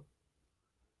to,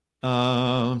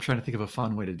 I'm trying to think of a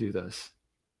fun way to do this.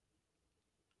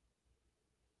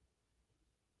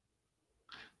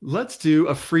 Let's do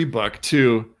a free book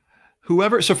to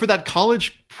whoever, so for that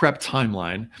college prep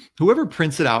timeline, whoever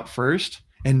prints it out first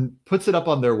and puts it up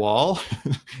on their wall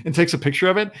and takes a picture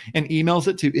of it and emails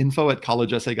it to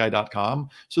info@collegeessayguide.com.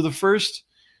 So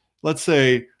let's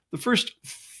say the first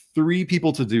 3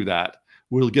 people to do that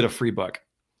will get a free book.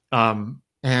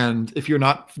 And if you're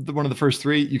not one of the first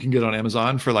three, you can get it on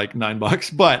Amazon for like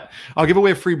 $9. But I'll give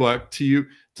away a free book to you,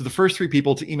 to the first three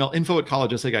people, to email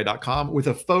info@collegeessayguy.com with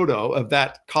a photo of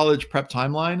that college prep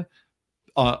timeline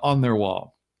on their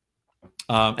wall.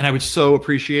 And I would so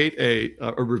appreciate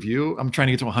a review. I'm trying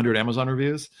to get to 100 Amazon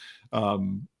reviews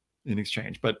in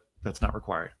exchange, but that's not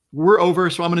required. We're over,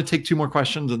 so I'm going to take 2 more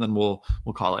questions and then we'll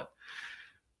call it.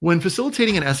 When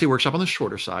facilitating an essay workshop on the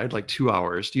shorter side, like 2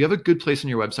 hours, do you have a good place on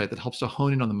your website that helps to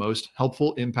hone in on the most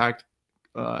helpful or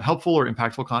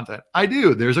impactful content? I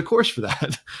do. There's a course for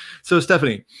that. So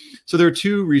Stephanie, so there are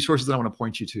 2 resources that I want to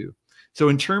point you to. So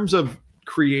in terms of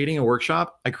creating a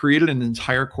workshop, I created an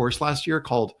entire course last year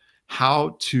called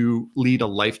How to Lead a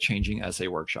Life-Changing Essay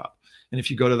Workshop. And if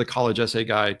you go to the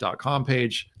collegeessayguy.com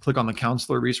page, click on the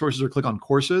counselor resources or click on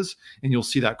courses, and you'll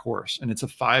see that course. And it's a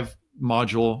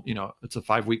 5-module, it's a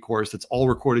 5-week course that's all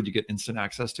recorded. You get instant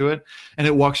access to it. And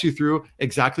it walks you through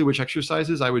exactly which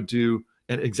exercises I would do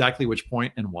at exactly which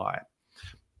point and why.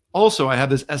 Also, I have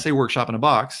this essay workshop in a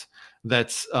box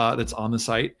that's on the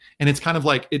site. And it's kind of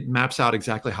like, it maps out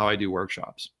exactly how I do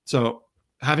workshops. So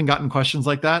having gotten questions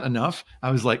like that enough,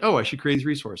 I was like, oh, I should create these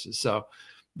resources. So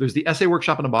there's the essay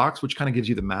workshop in a box, which kind of gives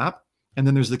you the map. And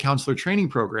then there's the counselor training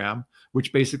program,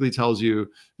 which basically tells you,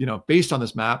 based on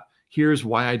this map, here's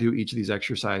why I do each of these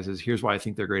exercises. Here's why I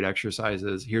think they're great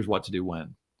exercises. Here's what to do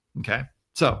when. Okay.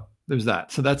 So there's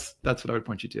that. So that's what I would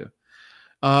point you to.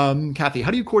 Kathy,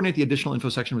 how do you coordinate the additional info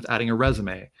section with adding a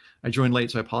resume? I joined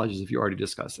late, so I apologize if you already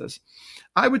discussed this.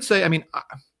 I would say,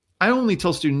 I only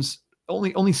tell students,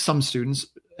 only some students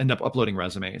end up uploading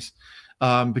resumes.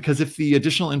 Because if the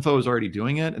additional info is already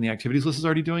doing it and the activities list is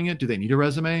already doing it, do they need a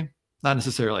resume? Not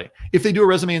necessarily. If they do a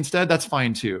resume instead, that's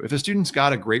fine too. If a student's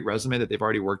got a great resume that they've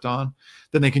already worked on,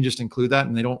 then they can just include that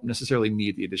and they don't necessarily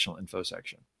need the additional info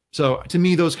section. So to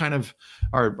me, those kind of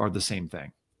are the same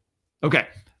thing. Okay,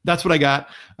 that's what I got.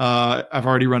 I've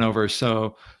already run over.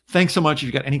 So thanks so much. If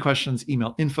you've got any questions,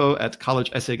 email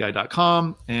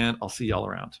info@collegeessayguy.com and I'll see y'all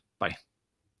around. Bye.